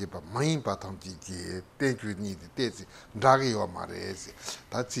 Namba Sanjipa, Maimba Tamji, thank you, need Tesi, Dragi or Maresi,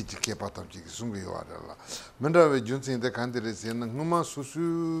 that's it, Kepa Tamji, Sungi or Mendra Junsin the candidates in Numa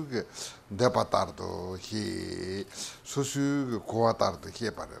Susu. Depatardo, he Susu, Coatardo, he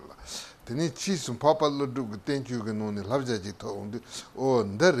parella. Teni Chisum Papa Ludu, thank you, Ganoni, Lavjajito, oh,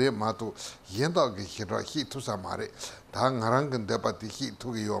 Ndere Mato, Yendog, he to Samare, Tangarangan Depati, he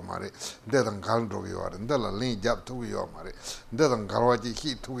to your mare, Dedan Gandro, you are, and Della Lane Jab to your mare, Dedan Garaji,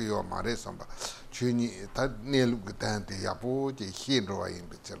 he to your mare, Samba, Chuni, Tadnil Gutante, Yapo, Hidro in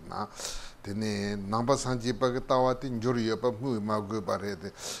Picherna. Tene Namba Sanjipa Tawati, Juria, Magu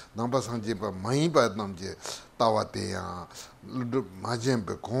Barete, Namba Sanjipa, Maiba Namje, Tawate, Ludup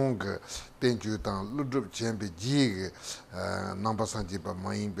Majempe Kong, Tenjutan, Ludup Chempe Jig, Namba Sanjipa,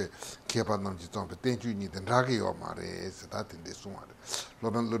 Maimbe, Kepa Namjitompe, Tenju need and Ragi or Mare, that in the Sumar.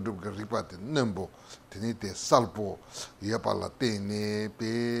 Loban Ludup Ripat, Nembo, Tenite Salpo, Yapala Tene,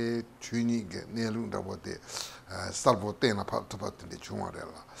 Pe, Tunig, Nelunda Bote, Salpo Tena Patapat in the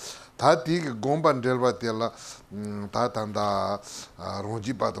Chumarella. Tati Gomban Delva Tella, Tatanda,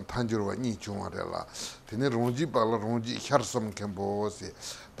 Ronji Patam Tanjura, Nichumarella, Tene Ronji Pala Ronji Hersum Kembosi,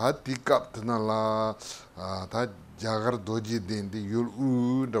 Tati Captanala, Tat Jagar Doji Dendi, Yul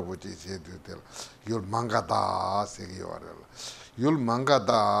Udabochi said to tell, Yul Mangada, say Yorella, Yul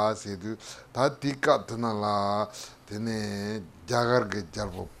Mangada, said to Tati Captanala, Tene Jagar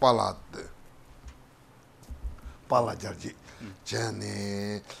Jarvo Palad. pala jarji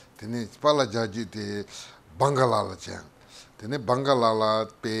chane tene pala jarji te bangalala chan tene bangalala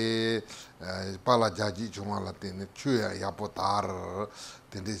pe pala jarji chungala tene chuya yapotar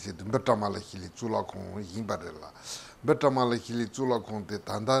tene se betamala hili chula kon himbarela betamala hili chula kon te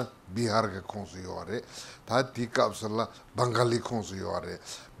tanda bihar ke konsu yore ta tikapsala bangali konsu yore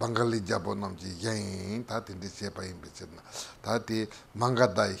bangali jabo namji yen ta tende sepa imbechena ta te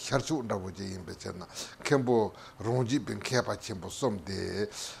mangadai charchu ndabo je imbechena kembo ronji ben kepa chembo somde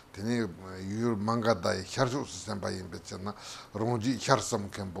tene yur mangadai charchu semba imbechena ronji charsam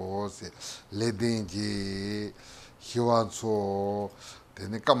kembo se ledenji hiwanso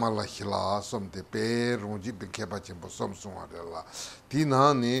tene kamala hila somde pe ronji ben kepa chembo somsungwarela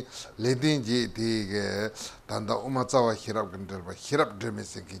tinani ledenji te tanda umatsawa hirab gandelba hirab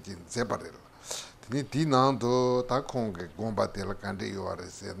dremesen kijin zebarela tini tinando ta konge gomba tela kande yuare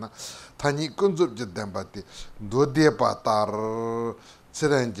sena tani kunzup jidemba te dode patar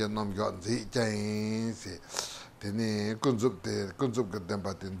tsirenje nom yonzi jain se tini kunzup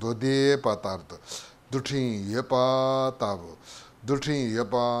gademba te dode patar to dutrin yepa tabu dutrin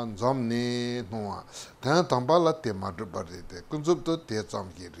yepa zomni nuwa tani tamba la te madrubari te kunzup to te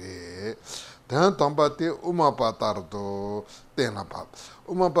zomgi re tani tamba te umapatar to tena pap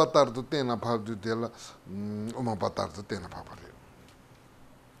umapatar to tena pap du tela umapatar to tena pap re.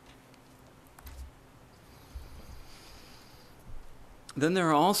 Then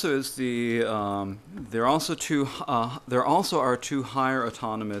there also is there also are two higher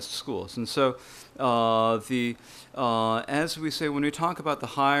autonomous schools, and so as we say, when we talk about the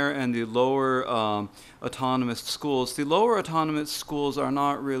higher and the lower autonomous schools, the lower autonomous schools are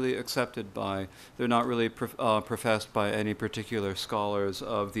not really accepted by, they're not really professed by any particular scholars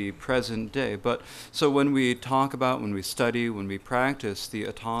of the present day. But so when we talk about, when we study, when we practice the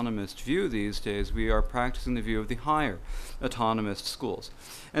autonomist view these days, we are practicing the view of the higher autonomous schools.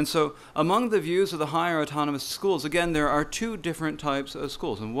 And so among the views of the higher autonomous schools, again, there are two different types of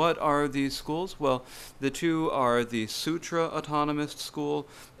schools. And what are these schools? Well, the two are the Sutra autonomous school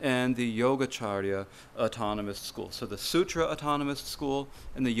and the Yogacarya autonomous school. So the Sutra autonomous school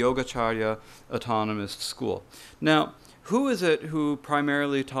and the Yogacarya autonomous school. Now, who is it who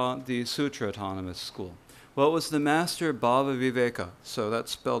primarily taught the Sutra autonomous school? Well, it was the master Bhava Viveka. So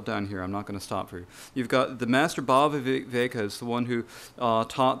that's spelled down here. I'm not going to stop for you. You've got the master Bhava Viveka is the one who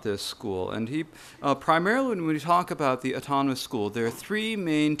taught this school. And he primarily, when we talk about the autonomous school, there are three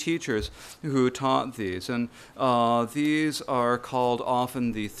main teachers who taught these. And these are called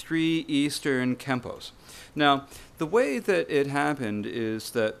often the three Eastern Khenpos. Now, the way that it happened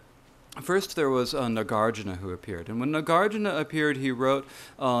is that first, there was Nagarjuna who appeared, and when Nagarjuna appeared, he wrote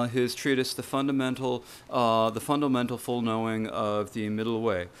his treatise, the fundamental full knowing of the middle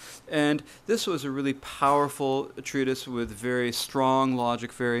way, and this was a really powerful treatise with very strong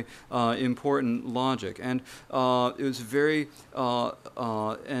logic, very important logic, and it was very so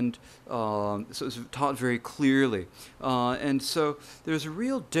it was taught very clearly, and so there's a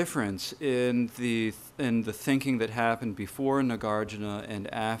real difference in the thinking that happened before Nagarjuna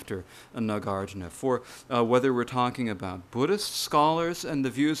and after Nagarjuna. For whether we're talking about Buddhist scholars and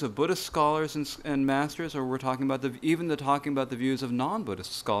the views of Buddhist scholars and masters, or we're talking about talking about the views of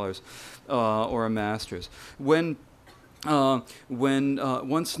non-Buddhist scholars or masters. Once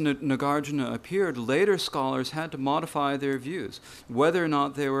Nagarjuna appeared, later scholars had to modify their views, whether or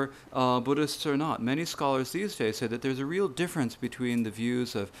not they were Buddhists or not. Many scholars these days say that there's a real difference between the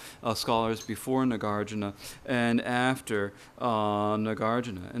views of scholars before Nagarjuna and after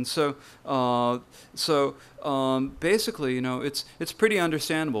Nagarjuna. And so basically, it's pretty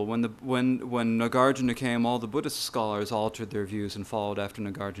understandable. When Nagarjuna came, all the Buddhist scholars altered their views and followed after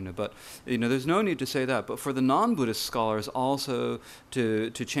Nagarjuna. But there's no need to say that. But for the non-Buddhist scholars also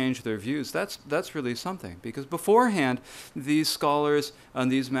to change their views, that's really something. Because beforehand, these scholars and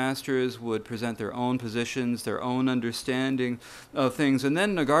these masters would present their own positions, their own understanding of things, and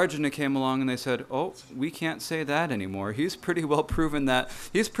then Nagarjuna came along and they said, "Oh, we can't say that anymore. He's pretty well proven the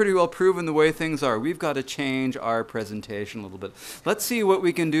way things are. We've got to change our presentation a little bit. Let's see what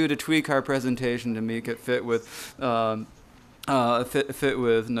we can do to tweak our presentation to make it fit with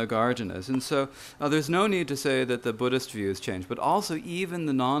Nagarjuna's." And so there's no need to say that the Buddhist views changed, but also even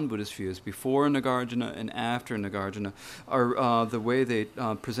the non-Buddhist views before Nagarjuna and after Nagarjuna are the way they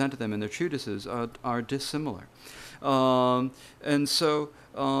presented them in their treatises are dissimilar. And so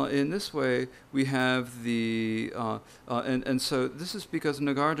in this way, we have and so this is because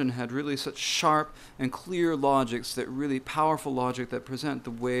Nagarjuna had really such sharp and clear logics, that really powerful logic that present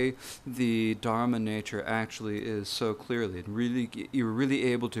the way the Dharma nature actually is so clearly. And really, you were really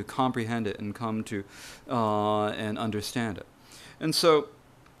able to comprehend it and come to and understand it. And so,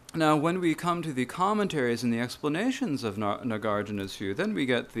 now, when we come to the commentaries and the explanations of Nagarjuna's view, then we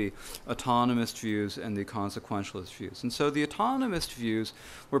get the autonomist views and the consequentialist views. And so the autonomist views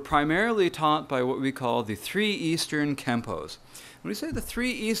were primarily taught by what we call the three Eastern Khenpos. When we say the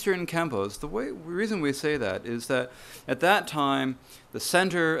three Eastern Khenpos, the reason we say that is that at that time, the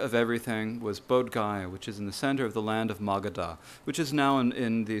center of everything was Bodh Gaya, which is in the center of the land of Magadha, which is now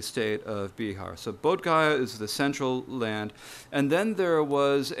in the state of Bihar. So Bodh Gaya is the central land. And then there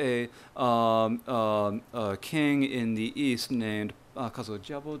was a king in the east named Paladin.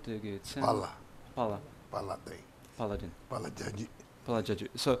 Palajaji.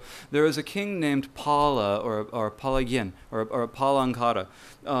 So there is a king named Pala or Palagyen or Palankara,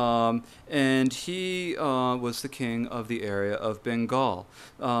 and he was the king of the area of Bengal,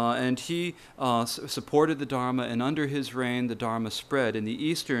 and he supported the Dharma, and under his reign the Dharma spread in the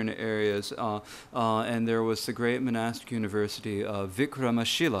eastern areas, and there was the great monastic university of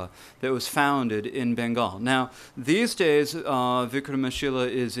Vikramashila that was founded in Bengal. Now, these days Vikramashila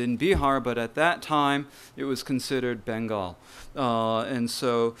is in Bihar, but at that time it was considered Bengal. And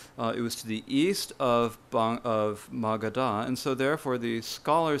so it was to the east of Magadha, and so therefore the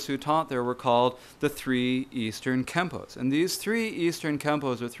scholars who taught there were called the three Eastern Khenpos. And these three Eastern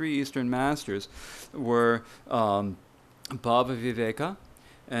Khenpos, or three Eastern masters, were Bhava Viveka,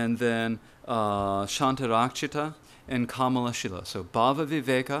 and then Shantarakshita, and Kamalashila. So Bhava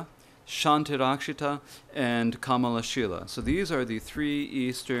Viveka, Shantirakshita, and Kamalashila. So these are the three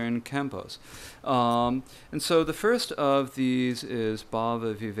Eastern Khenpos. And so the first of these is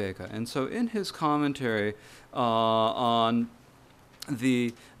Bhava Viveka. And so in his commentary on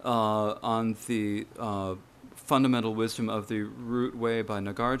the fundamental wisdom of the root way by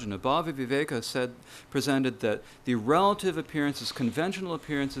Nagarjuna, Bhava Viveka presented that the relative appearances, conventional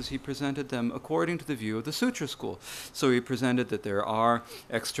appearances, he presented them according to the view of the Sutra school. So he presented that there are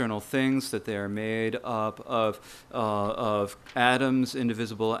external things, that they are made up of atoms,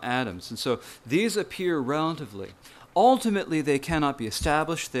 indivisible atoms. And so these appear relatively. Ultimately, they cannot be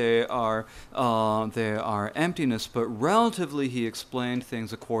established. They are emptiness, but relatively he explained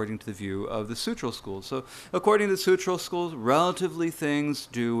things according to the view of the Sutral school. So according to the Sutral schools, relatively things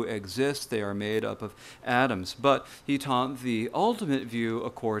do exist. They are made up of atoms. But he taught the ultimate view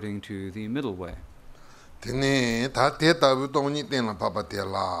according to the middle way.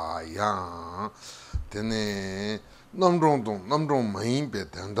 Namdrong main pe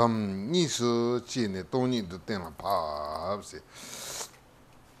tendam ni su chi ne toni de ten la pa se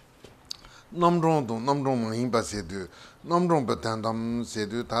namdrong main ba se de namdrong pe tendam se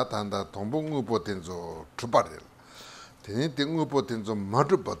de ta tanda tombo ngu po ten zo chupare tene te ngu po ten zo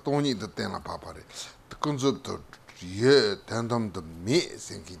madu pa toni de ten la pa pare kunzo to ye tendam de me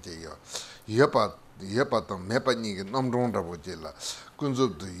sen ki je yo ye pa to me pa ni namdrong da bo je la kunzo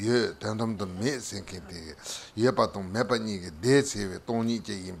de ye tendam de me sen ki de ye pa to me pa ni de se ve toni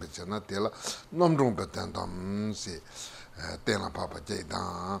je yin pe na te la namdrong pe tendam se ten la pa pa je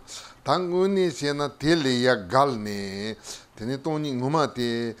da tangu ni se na te le ya gal ne tene toni nguma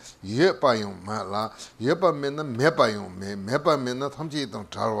te ye pa yong ma la ye pa me na me pa yong me pa me na tham chi tong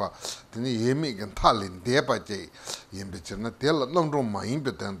charwa tene ye mi gen tha lin de pa je yin pe na te la namdrong ma yin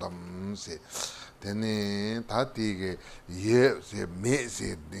pe tendam se tene tati ye se me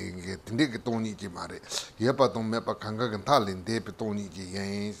se tende ke toni ji mare ye pa tong me pa kanga kan thalin de pe toni ji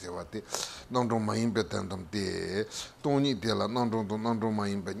yen se wate nongdong ma yin pe tendam de toni de la nongdong ma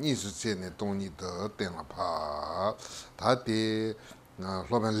yin pe ni su se ne toni de ten la pa tati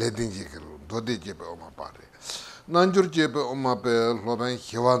loban ledin ji ke do de je pe o ma pare nanjur je pe o ma pe loban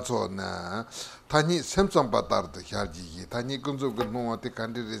hewan so na 타니 샘성 바다르도 샤지기 타니 군족그 노한테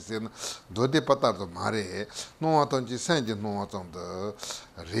간디레스는 도데 바다르도 말해 노한던지 산지 노한정도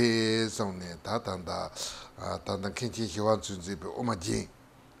레송네 다단다 단단 켄치 희완 준지베 오마지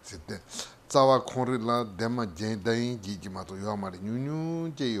세때 자와 콘리라 데마 제다인 지지마도 요마리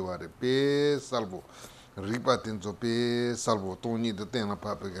뉴뉴 제요와레 베 살보 리바틴조 베 살보 토니도 테나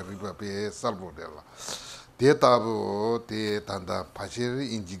파페게 리바 베 살보 데라 대답을 대 단다 파시르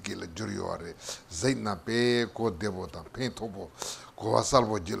인지길 줄요아래 자이나 베 고데보다 펜토보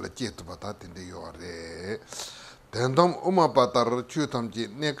고와살보 질 제트바다 텐데 요아래 덴덤 우마바타르 추탐지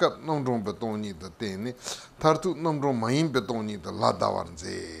네캅 농종 베토니도 테니 타르투 농종 마인 베토니도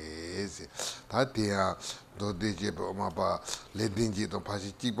라다완제 다티야 do deje ba ma ba le dinji do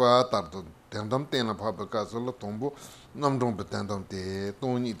phaji chi ba tar do tendam ten la pha ba ka so lo tombo nam dong ba tendam te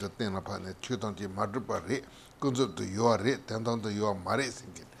toni to ten la pha ne chu dong ji ma dru ba re kunzo do yo re tendam do yo ma re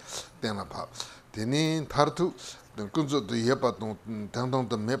sing ten la pha teni thar tu kunzo do ye pa dong tendam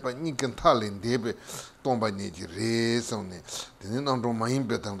do me pa ni kan tha len de be tomba ni ji re so ne teni nam dong ma him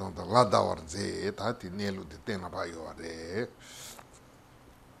be tendam do la da war ze ta ti ne lu de ten la pha yo re.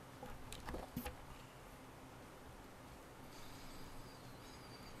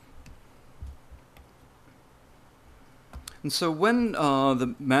 And so when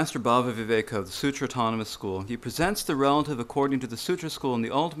the Master Bhava Viveka of the Sutra Autonomous School, he presents the relative according to the Sutra school and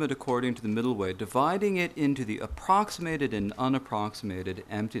the ultimate according to the middle way, dividing it into the approximated and unapproximated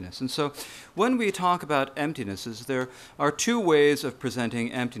emptiness. And so when we talk about emptinesses, there are two ways of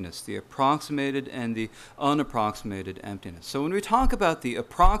presenting emptiness, the approximated and the unapproximated emptiness. So when we talk about the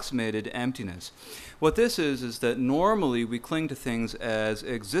approximated emptiness, what this is that normally we cling to things as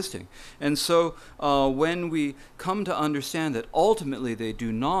existing. And so when we come to understand that ultimately they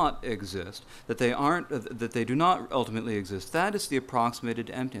do not exist, that they do not ultimately exist, that is the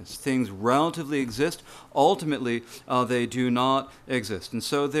approximated emptiness. Things relatively exist, ultimately they do not exist. And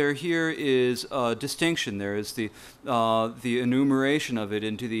so there here is a distinction. There is the enumeration of it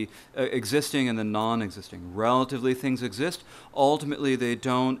into the existing and the non-existing. Relatively things exist, ultimately they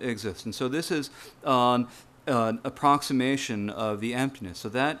don't exist. And so this is an approximation of the emptiness. So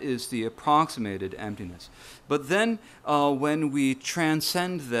that is the approximated emptiness. But then when we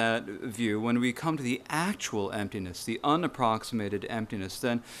transcend that view, when we come to the actual emptiness, the unapproximated emptiness,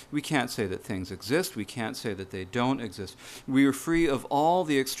 then we can't say that things exist. We can't say that they don't exist. We are free of all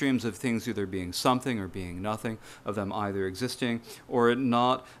the extremes of things either being something or being nothing, of them either existing or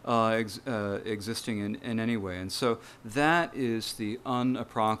not existing in any way. And so that is the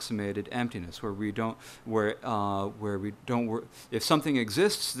unapproximated emptiness, where we don't, if something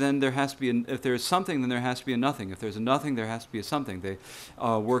exists, then there has to be, if there is something, then there has to be a nothing. If there's a nothing, there has to be a something. They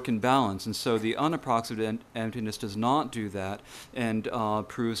work in balance. And so the unapproximated emptiness does not do that, and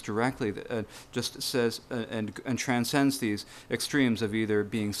proves directly, that, just says, and transcends these extremes of either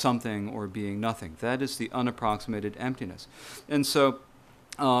being something or being nothing. That is the unapproximated emptiness. And so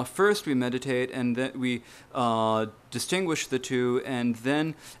first we meditate, and then we distinguish the two, and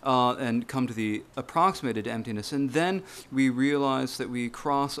then and come to the approximated emptiness, and then we realize that we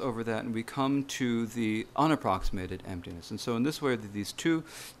cross over that and we come to the unapproximated emptiness. And so in this way, these two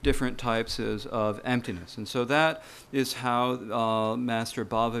different types of emptiness. And so that is how Master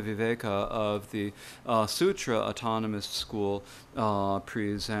Bhava Viveka of the Sutra Autonomous School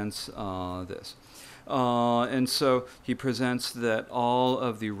presents this. And so he presents that all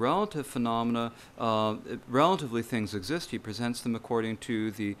of the relative phenomena, relatively things exist. He presents them according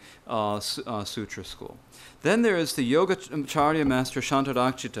to the Sutra school. Then there is the Yogacharya Master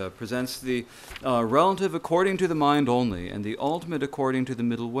Shantarakshita, presents the relative according to the mind only, and the ultimate according to the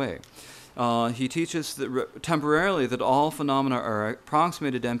middle way. He teaches that temporarily that all phenomena are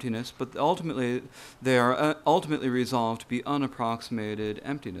approximated emptiness, but ultimately they are ultimately resolved to be unapproximated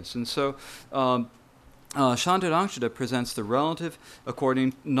emptiness. And so Shantarakshita presents the relative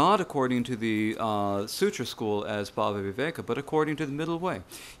not according to the Sutra school as Bhava Viveka, but according to the middle way.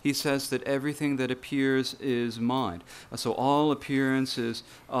 He says that everything that appears is mind. So all appearances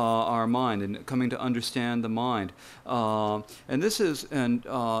are mind, and coming to understand the mind. And this is, and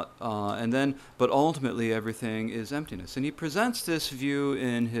then, but ultimately everything is emptiness. And he presents this view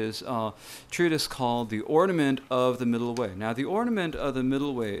in his treatise called The Ornament of the Middle Way. Now, the Ornament of the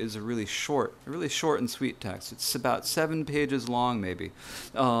Middle Way is a really short and sweet text. It's about 7 pages long, maybe,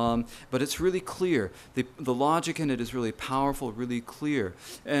 but it's really clear. The logic in it is really powerful, really clear.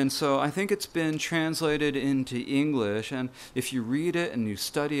 And so I think it's been translated into English, and if you read it and you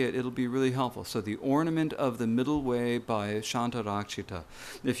study it, it'll be really helpful. So The Ornament of the Middle Way by Shantarakshita.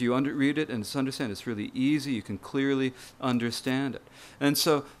 If you read it and understand, it's really easy. You can clearly understand it. And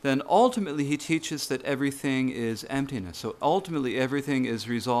so then ultimately he teaches that everything is emptiness. So ultimately everything is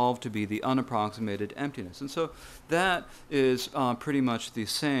resolved to be the unapproximated emptiness. And so that is pretty much the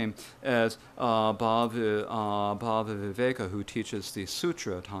same as Bhava Viveka, who teaches the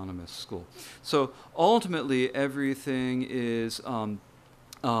Sutra Autonomous School. So ultimately everything is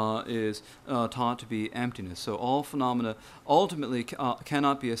taught to be emptiness. So all phenomena ultimately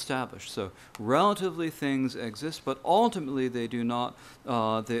cannot be established. So relatively things exist, but ultimately they do not.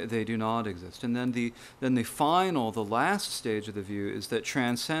 They do not exist. And then the last stage of the view is that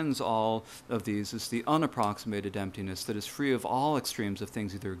transcends all of these is the unapproximated emptiness that is free of all extremes of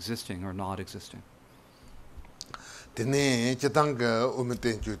things either existing or not existing. Tene chitanga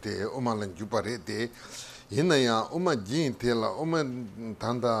umeten chute umalan jupare te Yinaya, Uma Jin Tela, Uma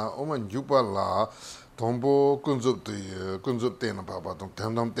Tanda, Uma Jupala, Tombo Kunzup Tena Papa,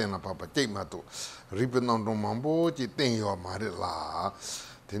 Tandam Tena Papa, Chemato, Ripen on Romambo, Chitenyo Marilla.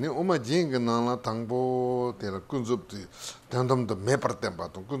 Tene Uma Jinganala, Tangbo, Tela Kunzup, Tandam the Mepar Tempa,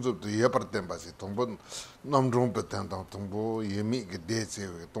 Kunzup to Yapar Tempa, Tombo, Nam Drumpe Tandam, Tombo, Yemi Dese,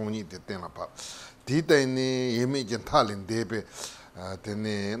 Tony the Tenapa. Tita in Yemi Gentalin Debe.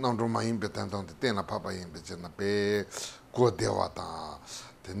 Tene non roma imbe tanto tena papa imbe cena pe ko dewata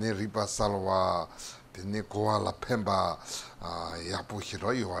tene ripa salwa tene ko la pemba ya pu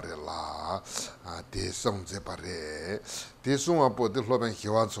hiro yore la te song je pare te song apo de loben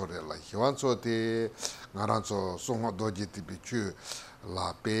hiwan so re la hiwan so te ngaran so song doji ti bichu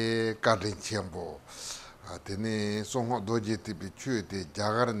la pe kadin chembo tene song doji ti bichu te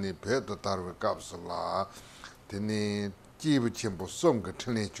jagar ni pe to tarwe kapsula tene jibu chenpo som ka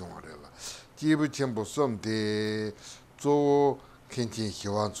tenle chungwa re la. Jibu chenpo som de zo kenchin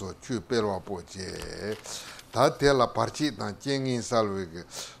hiwan zo chu pelwa po che. Ta te la parchi dan jengin salwe ke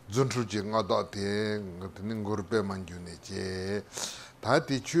zuntru je nga da te ngor pe man ju ne che. Ta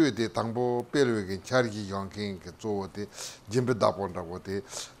te chu de tangpo pelwe ke chargi yangkin ke zo de jimbe da pon da de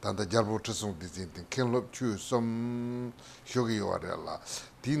tanda jarbo chisung de zin ten ken lop chu som shogi yo re la.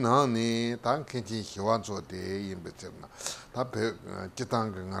 Di nani tan kenchin hiwan zo de yinbe chen na. Ta pe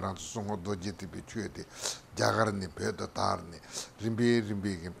chitang ngaran songo doji tibi chue de jagar ni pe da tar ni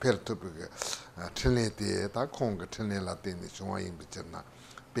rimbi ke per tupi ke trinle de ta kong trinle la de ni shungwa yinbi chen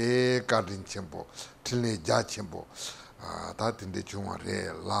pe kadin chenpo trinle ja chenpo ta tinde chungwa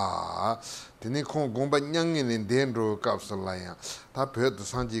re la tini kong gomba nyangi ni dendro kapsa la ya ta pe da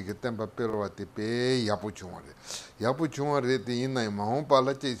sanji ke tempa pelwa de pe yapu chungwa re de inay mahon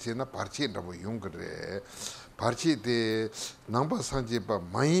pala che se na parchi rabo yung re parchi de namba sanji pa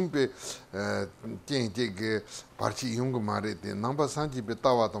mahimpe chen che parchi yung mare de namba sanji pe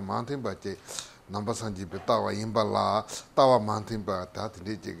tawa to mantin ba che namba sanji pe tawa imba la tawa mantin ba ta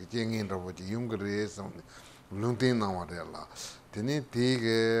de che chen rabo che yung re so lungtin na wa de la tene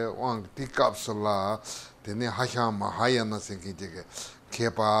de wang ti kapsula tene hasha mahayana sengi che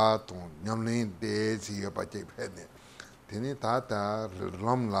kepa to nyamlin de si yo pa che phene tene tata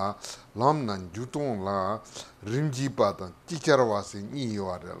lam nan jutong la rimji pa tan chicharawa se ni yo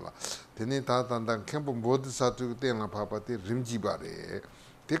la tene tata dan Khenpo bodhisattva te na papa te rimji ba re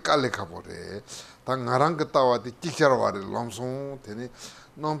te kale khapo re ta ngarang ka tawa te chicharawa re lamsong tene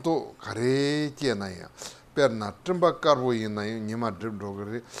namto khare che na ya per na Trungpa karbo yin na yin nima drip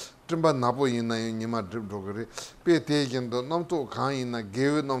dogare Trungpa napo yin na yin nima drip dogare pe te kendo namto khaan yin na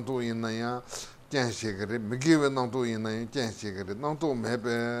gewe namto yin na ya chen shekare, migiwe nangto yin na yin chen shekare, nangto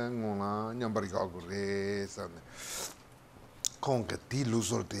mepe ngona nyambar yagore sane. Kongka ti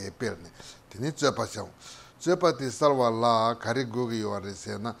lusol te perne, tene tsepa shang. Tsepa te salwa la, kari gogi yore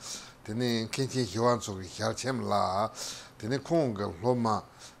se na, tene kenchin hiwan soki hyal chem la, tene kongka loma,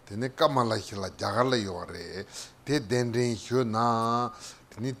 tene kamala hila jagala yore, te dendrin hyo na,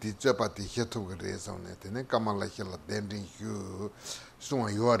 tene ti tsepa te hetu gare sane, tene kamala hila dendrin hyo,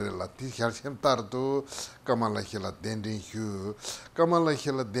 sunga yore la ti hyalshem tardu kamala hila dendrin hyu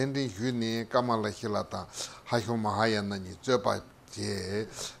ni kamala hila ta haihyo mahayana ni tsepa je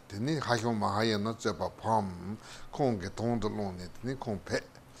teni haihyo mahayana tsepa pam kongge tongdo long ni teni kong pe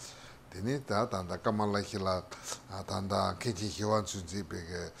teni ta tanda kamala hila tanda kenchin hiwan sunzi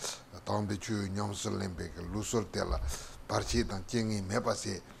peke tangbe chu nyamsulen peke lusur tela parchi tang jengi mepa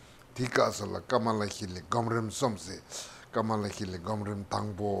se ti kasala kamala hili gomrim somse kamala hili gomrim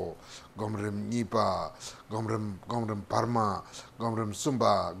tangbo, gomrim nipa, gomrim parma, gomrim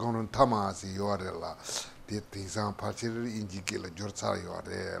sumba, gomrim tama si yore la. Te tingsang parchir inji ke la jorsa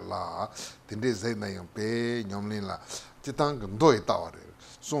yore la. Tende zay na yung pe nyomlin la. Chitang ndoi tawa re.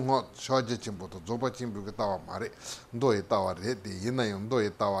 Sungho shoje chimbo to zoba chimbo ke tawa ma re. Ndoi tawa re. Te yina yung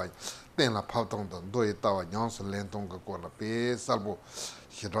ndoi tawa ten la pao tong to ndoi tawa nyonsa len tong ka ko la pe salbo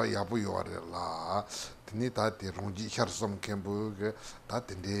hira yabu yore la. Tini tati rongji xarsam Khenpo ke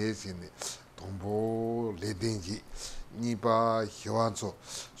tati ndesi ni tongpo le denji nipa hiwanso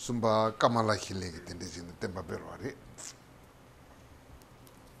sumba kamala hile ke tendesi ni tenpa perwa re.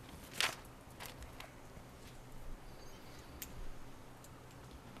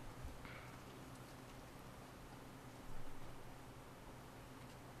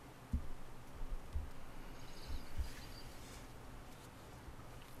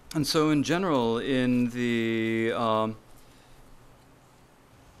 And so, in general, in the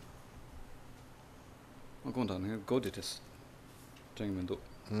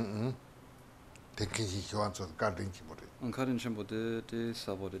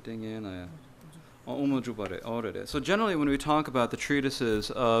So generally, when we talk about the treatises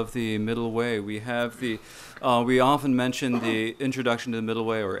of the Middle Way, we have we often mention the introduction to the Middle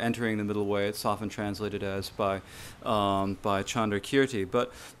Way or entering the Middle Way. It's often translated as by Chandrakirti.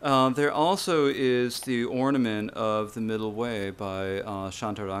 But there also is the ornament of the Middle Way by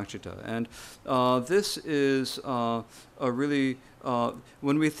Shantarakshita. And this is a really...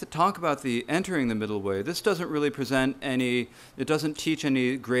 when we talk about the entering the middle way, this doesn't really present any, it doesn't teach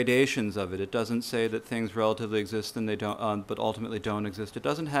any gradations of it. It doesn't say that things relatively exist and they don't, but ultimately don't exist. It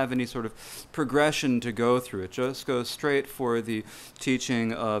doesn't have any sort of progression to go through. It just goes straight for the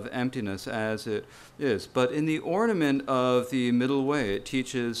teaching of emptiness as it is. But in the ornament of the middle way, it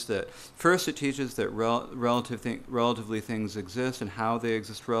teaches that, first it teaches that relatively things exist and how they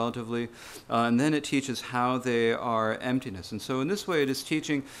exist relatively, and then it teaches how they are emptiness. And so in this way, it is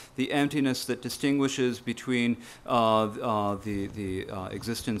teaching the emptiness that distinguishes between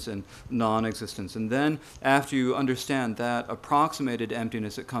existence and non-existence. And then, after you understand that approximated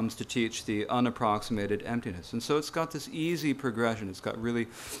emptiness, it comes to teach the unapproximated emptiness. And so it's got this easy progression. It's got really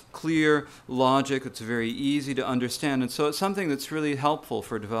clear logic. It's very easy to understand. And so it's something that's really helpful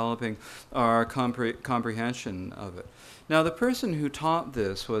for developing our comprehension of it. Now, the person who taught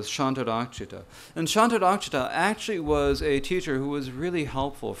this was Shantarakshita. And Shantarakshita actually was a teacher who was really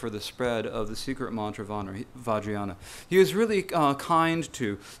helpful for the spread of the secret mantra Vajrayana. He was really kind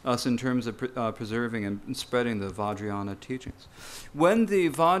to us in terms of preserving and spreading the Vajrayana teachings. When the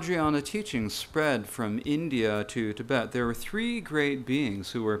Vajrayana teachings spread from India to Tibet, there were three great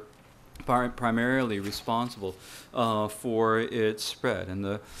beings who were primarily responsible for its spread. And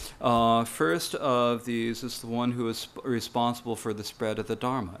the first of these is the one who was responsible for the spread of the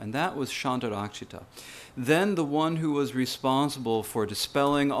Dharma, and that was Shantarakshita. Then the one who was responsible for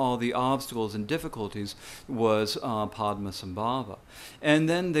dispelling all the obstacles and difficulties was Padmasambhava. And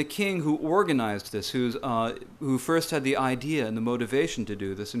then the king who organized this, who first had the idea and the motivation to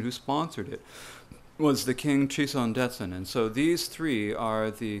do this and who sponsored it, was the king Chison Detsen. And so these three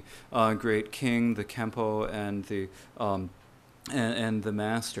are the great king, the Khenpo, and the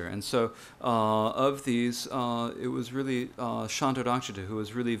master. And so of these, it was really Shantarakshita who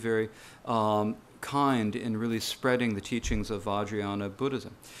was really very kind in really spreading the teachings of Vajrayana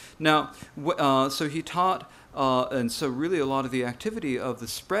Buddhism. Now, so he taught, and so really a lot of the activity of the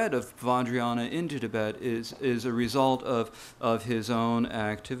spread of Vajrayana into Tibet is a result of his own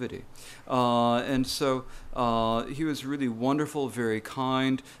activity. And so he was really wonderful, very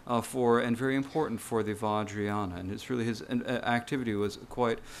kind and very important for the Vajrayana. And it's really his activity was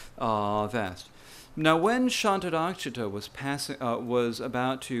quite vast. Now, when Shantarakshita was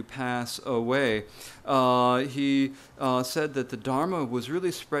about to pass away, he said that the Dharma was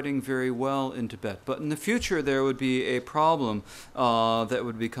really spreading very well in Tibet. But in the future, there would be a problem that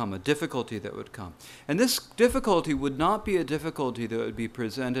would become, a difficulty that would come. And this difficulty would not be a difficulty that would be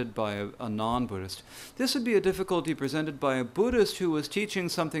presented by a non-Buddhist. This would be a difficulty presented by a Buddhist who was teaching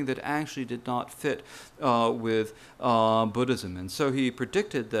something that actually did not fit with Buddhism. And so he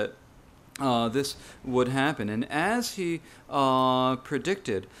predicted that this would happen. And as he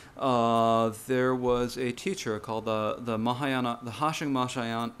predicted, there was a teacher called the Mahayana, the Hashing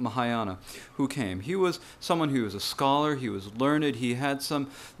Mahayana, who came. He was someone who was a scholar, he was learned, he had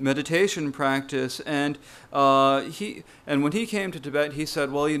some meditation practice, and when he came to Tibet, he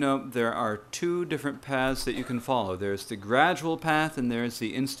said, well, you know, there are two different paths that you can follow. There's the gradual path and there's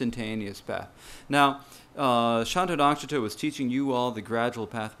the instantaneous path. Now, Shantarakshita was teaching you all the gradual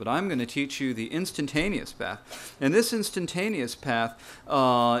path, but I'm going to teach you the instantaneous path. And this instantaneous path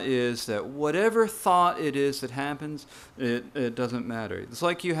is that whatever thought it is that happens, it doesn't matter. It's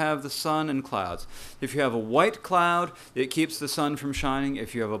like you have the sun and clouds. If you have a white cloud, it keeps the sun from shining.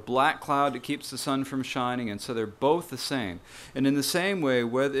 If you have a black cloud, it keeps the sun from shining. And so they're both the same. And in the same way,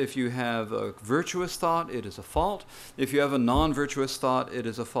 if you have a virtuous thought, it is a fault. If you have a non-virtuous thought, it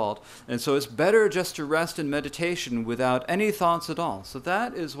is a fault. And so it's better just to rest in meditation without any thoughts at all. So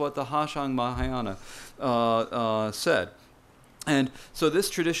that is what the Hashang Mahayana said. And so this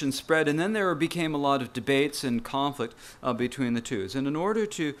tradition spread, and then there became a lot of debates and conflict between the two. And in order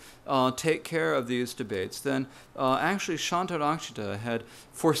to take care of these debates, then actually Shantarakshita had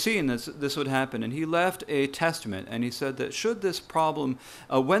foreseen this would happen, and he left a testament, and he said that should this problem,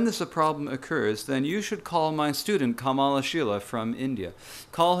 when this problem occurs, then you should call my student Kamalashila from India.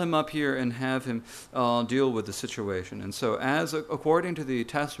 Call him up here and have him deal with the situation. And so according to the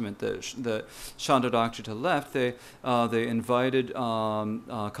testament that Shantarakshita left, they invited invited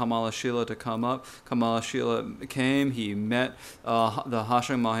Kamalashila to come up. Kamalashila came, he met the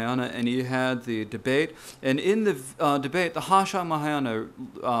Hashang Mahayana, and he had the debate. And in the debate, the Hashang Mahayana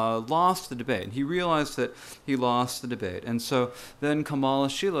lost the debate. And he realized that he lost the debate. And so then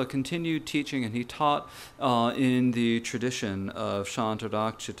Kamalashila continued teaching, and he taught in the tradition of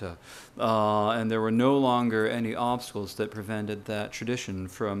Sautantrika. And there were no longer any obstacles that prevented that tradition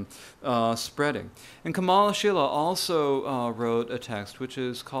from spreading. And Kamalashila also wrote a text which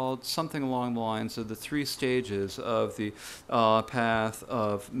is called something along the lines of the 3 stages of the path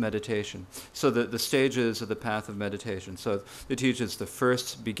of meditation. So the stages of the path of meditation. So it teaches the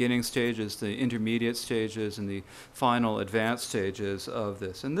first beginning stages, the intermediate stages, and the final advanced stages of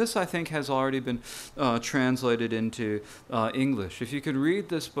this. And this, I think, has already been translated into English. If you could read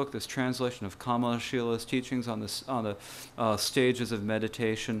this book, this translation of Kamalashila's teachings on the stages of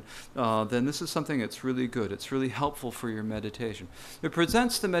meditation, then this is something that's really good. It's really helpful for your meditation. It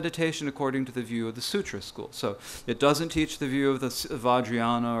presents the meditation according to the view of the Sutra school. So it doesn't teach the view of the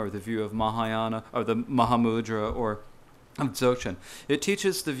Vajrayana or the view of Mahayana or the Mahamudra or of Dzogchen. It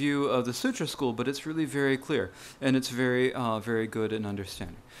teaches the view of the Sutra school, but it's really very clear, and it's very, very good in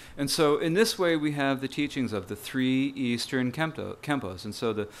understanding. And so in this way, we have the teachings of the 3 Eastern Khenpos. And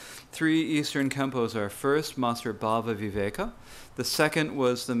so the 3 Eastern Khenpos are first Master Bhava Viveka, the second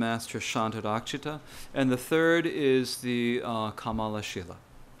was the Master Shantarakshita, and the third is the Kamalashila.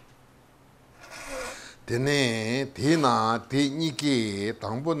 Tene, Tina, Tiniki,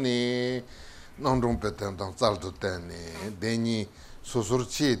 Tambuni, Nandrum Petem, Salto Tene, Deni,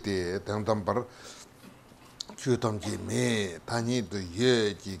 Susurchiti, Tentamper, Chutamji me, Tani to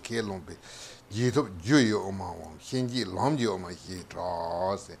Ye, Kelompe, Jito Juyo Oma, Shinji, Lomji Oma, he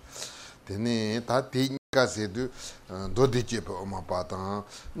draws. Tene, Tati. Kasedu dodi chepe oma patan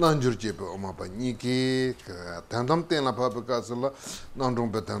nanjur chepe oma pa niki tandam ten la papa kasala nandrum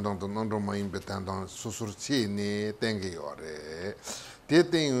pe tandam to nandrum main pe tandam susur chi ne tenge yore te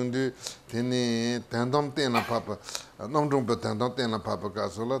ten undu tene tandam ten la papa nandrum pe tandam ten la papa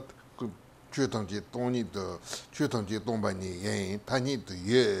kasala chutam ji toni de chutam ji tomba ni yen tani de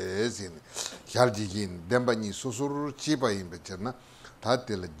yesin hyalji yin demba ni susur chi pa yin be chena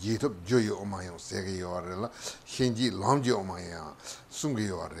다들 지톱 조요 오마요 세게요라 현지 람지 오마야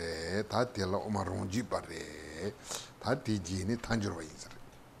숨게요래 다들 오마롱지 바래 다디지니 탄저로 인사.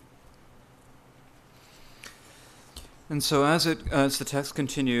 And so as the text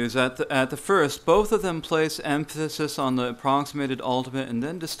continues, at the first, both of them place emphasis on the approximated ultimate and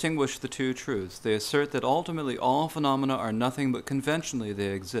then distinguish the 2 truths. They assert that ultimately all phenomena are nothing but conventionally they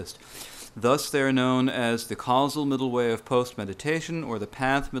exist. Thus they are known as the causal middle way of post-meditation or the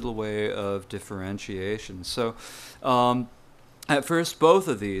path middle way of differentiation. So at first, both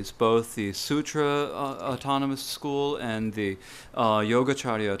of these, both the Sutra Autonomous School and the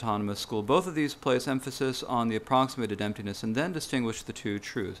Yogacarya Autonomous School, both of these place emphasis on the approximated emptiness and then distinguish the 2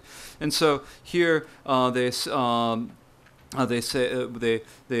 truths. And so here they say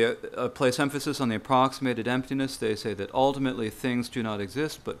they place emphasis on the approximated emptiness. They say that ultimately things do not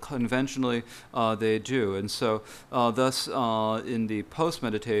exist, but conventionally they do. And so thus in the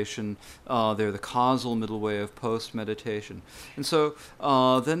post-meditation, they're the causal middle way of post-meditation. And so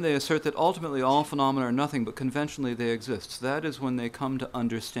then they assert that ultimately all phenomena are nothing, but conventionally they exist. So that is when they come to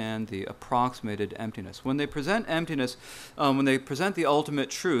understand the approximated emptiness. When they present emptiness, when they present the ultimate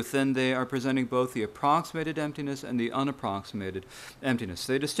truth, then they are presenting both the approximated emptiness and the unapproximated emptiness.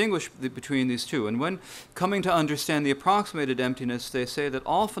 They distinguish between these 2. And when coming to understand the approximated emptiness, they say that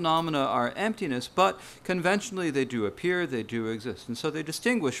all phenomena are emptiness, but conventionally they do appear, they do exist. And so they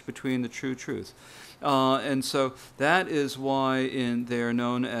distinguish between the true truths. And so that is why they are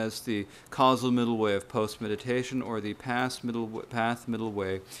known as the causal middle way of post-meditation or the path middle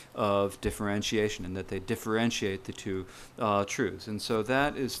way of differentiation, and that they differentiate the 2 truths. And so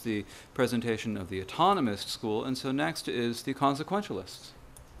that is the presentation of the autonomist school. And so next is the consequentialists.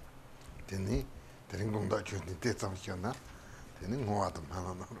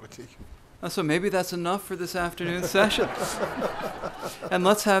 So maybe that's enough for this afternoon's session. And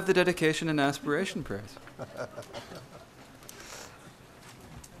let's have the dedication and aspiration prayers.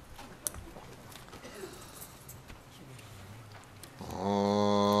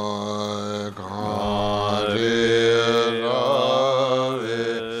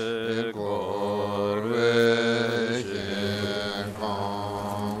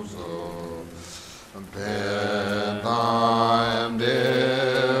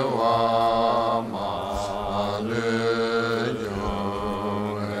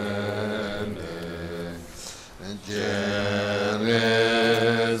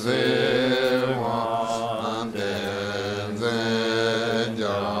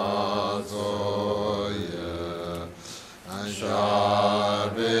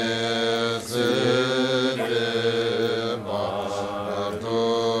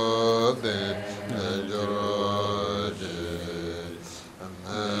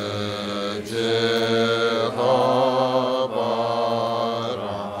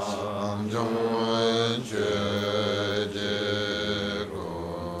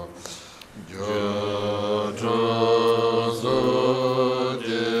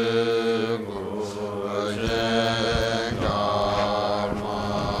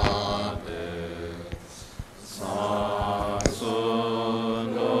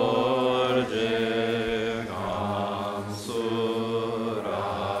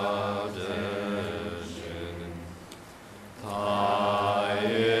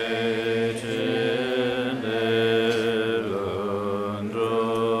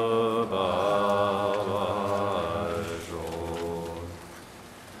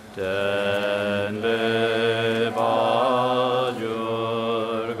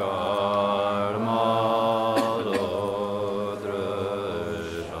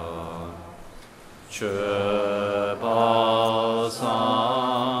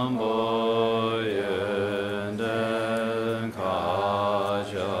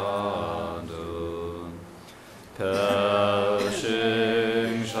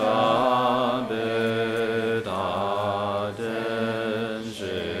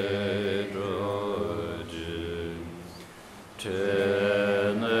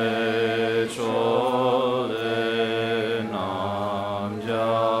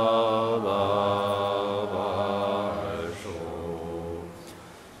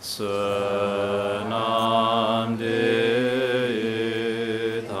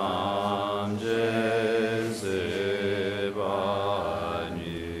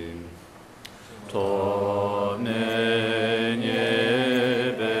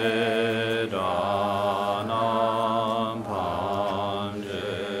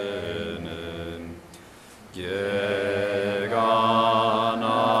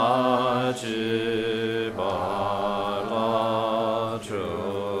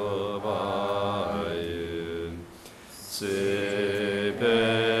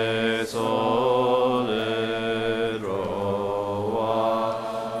 so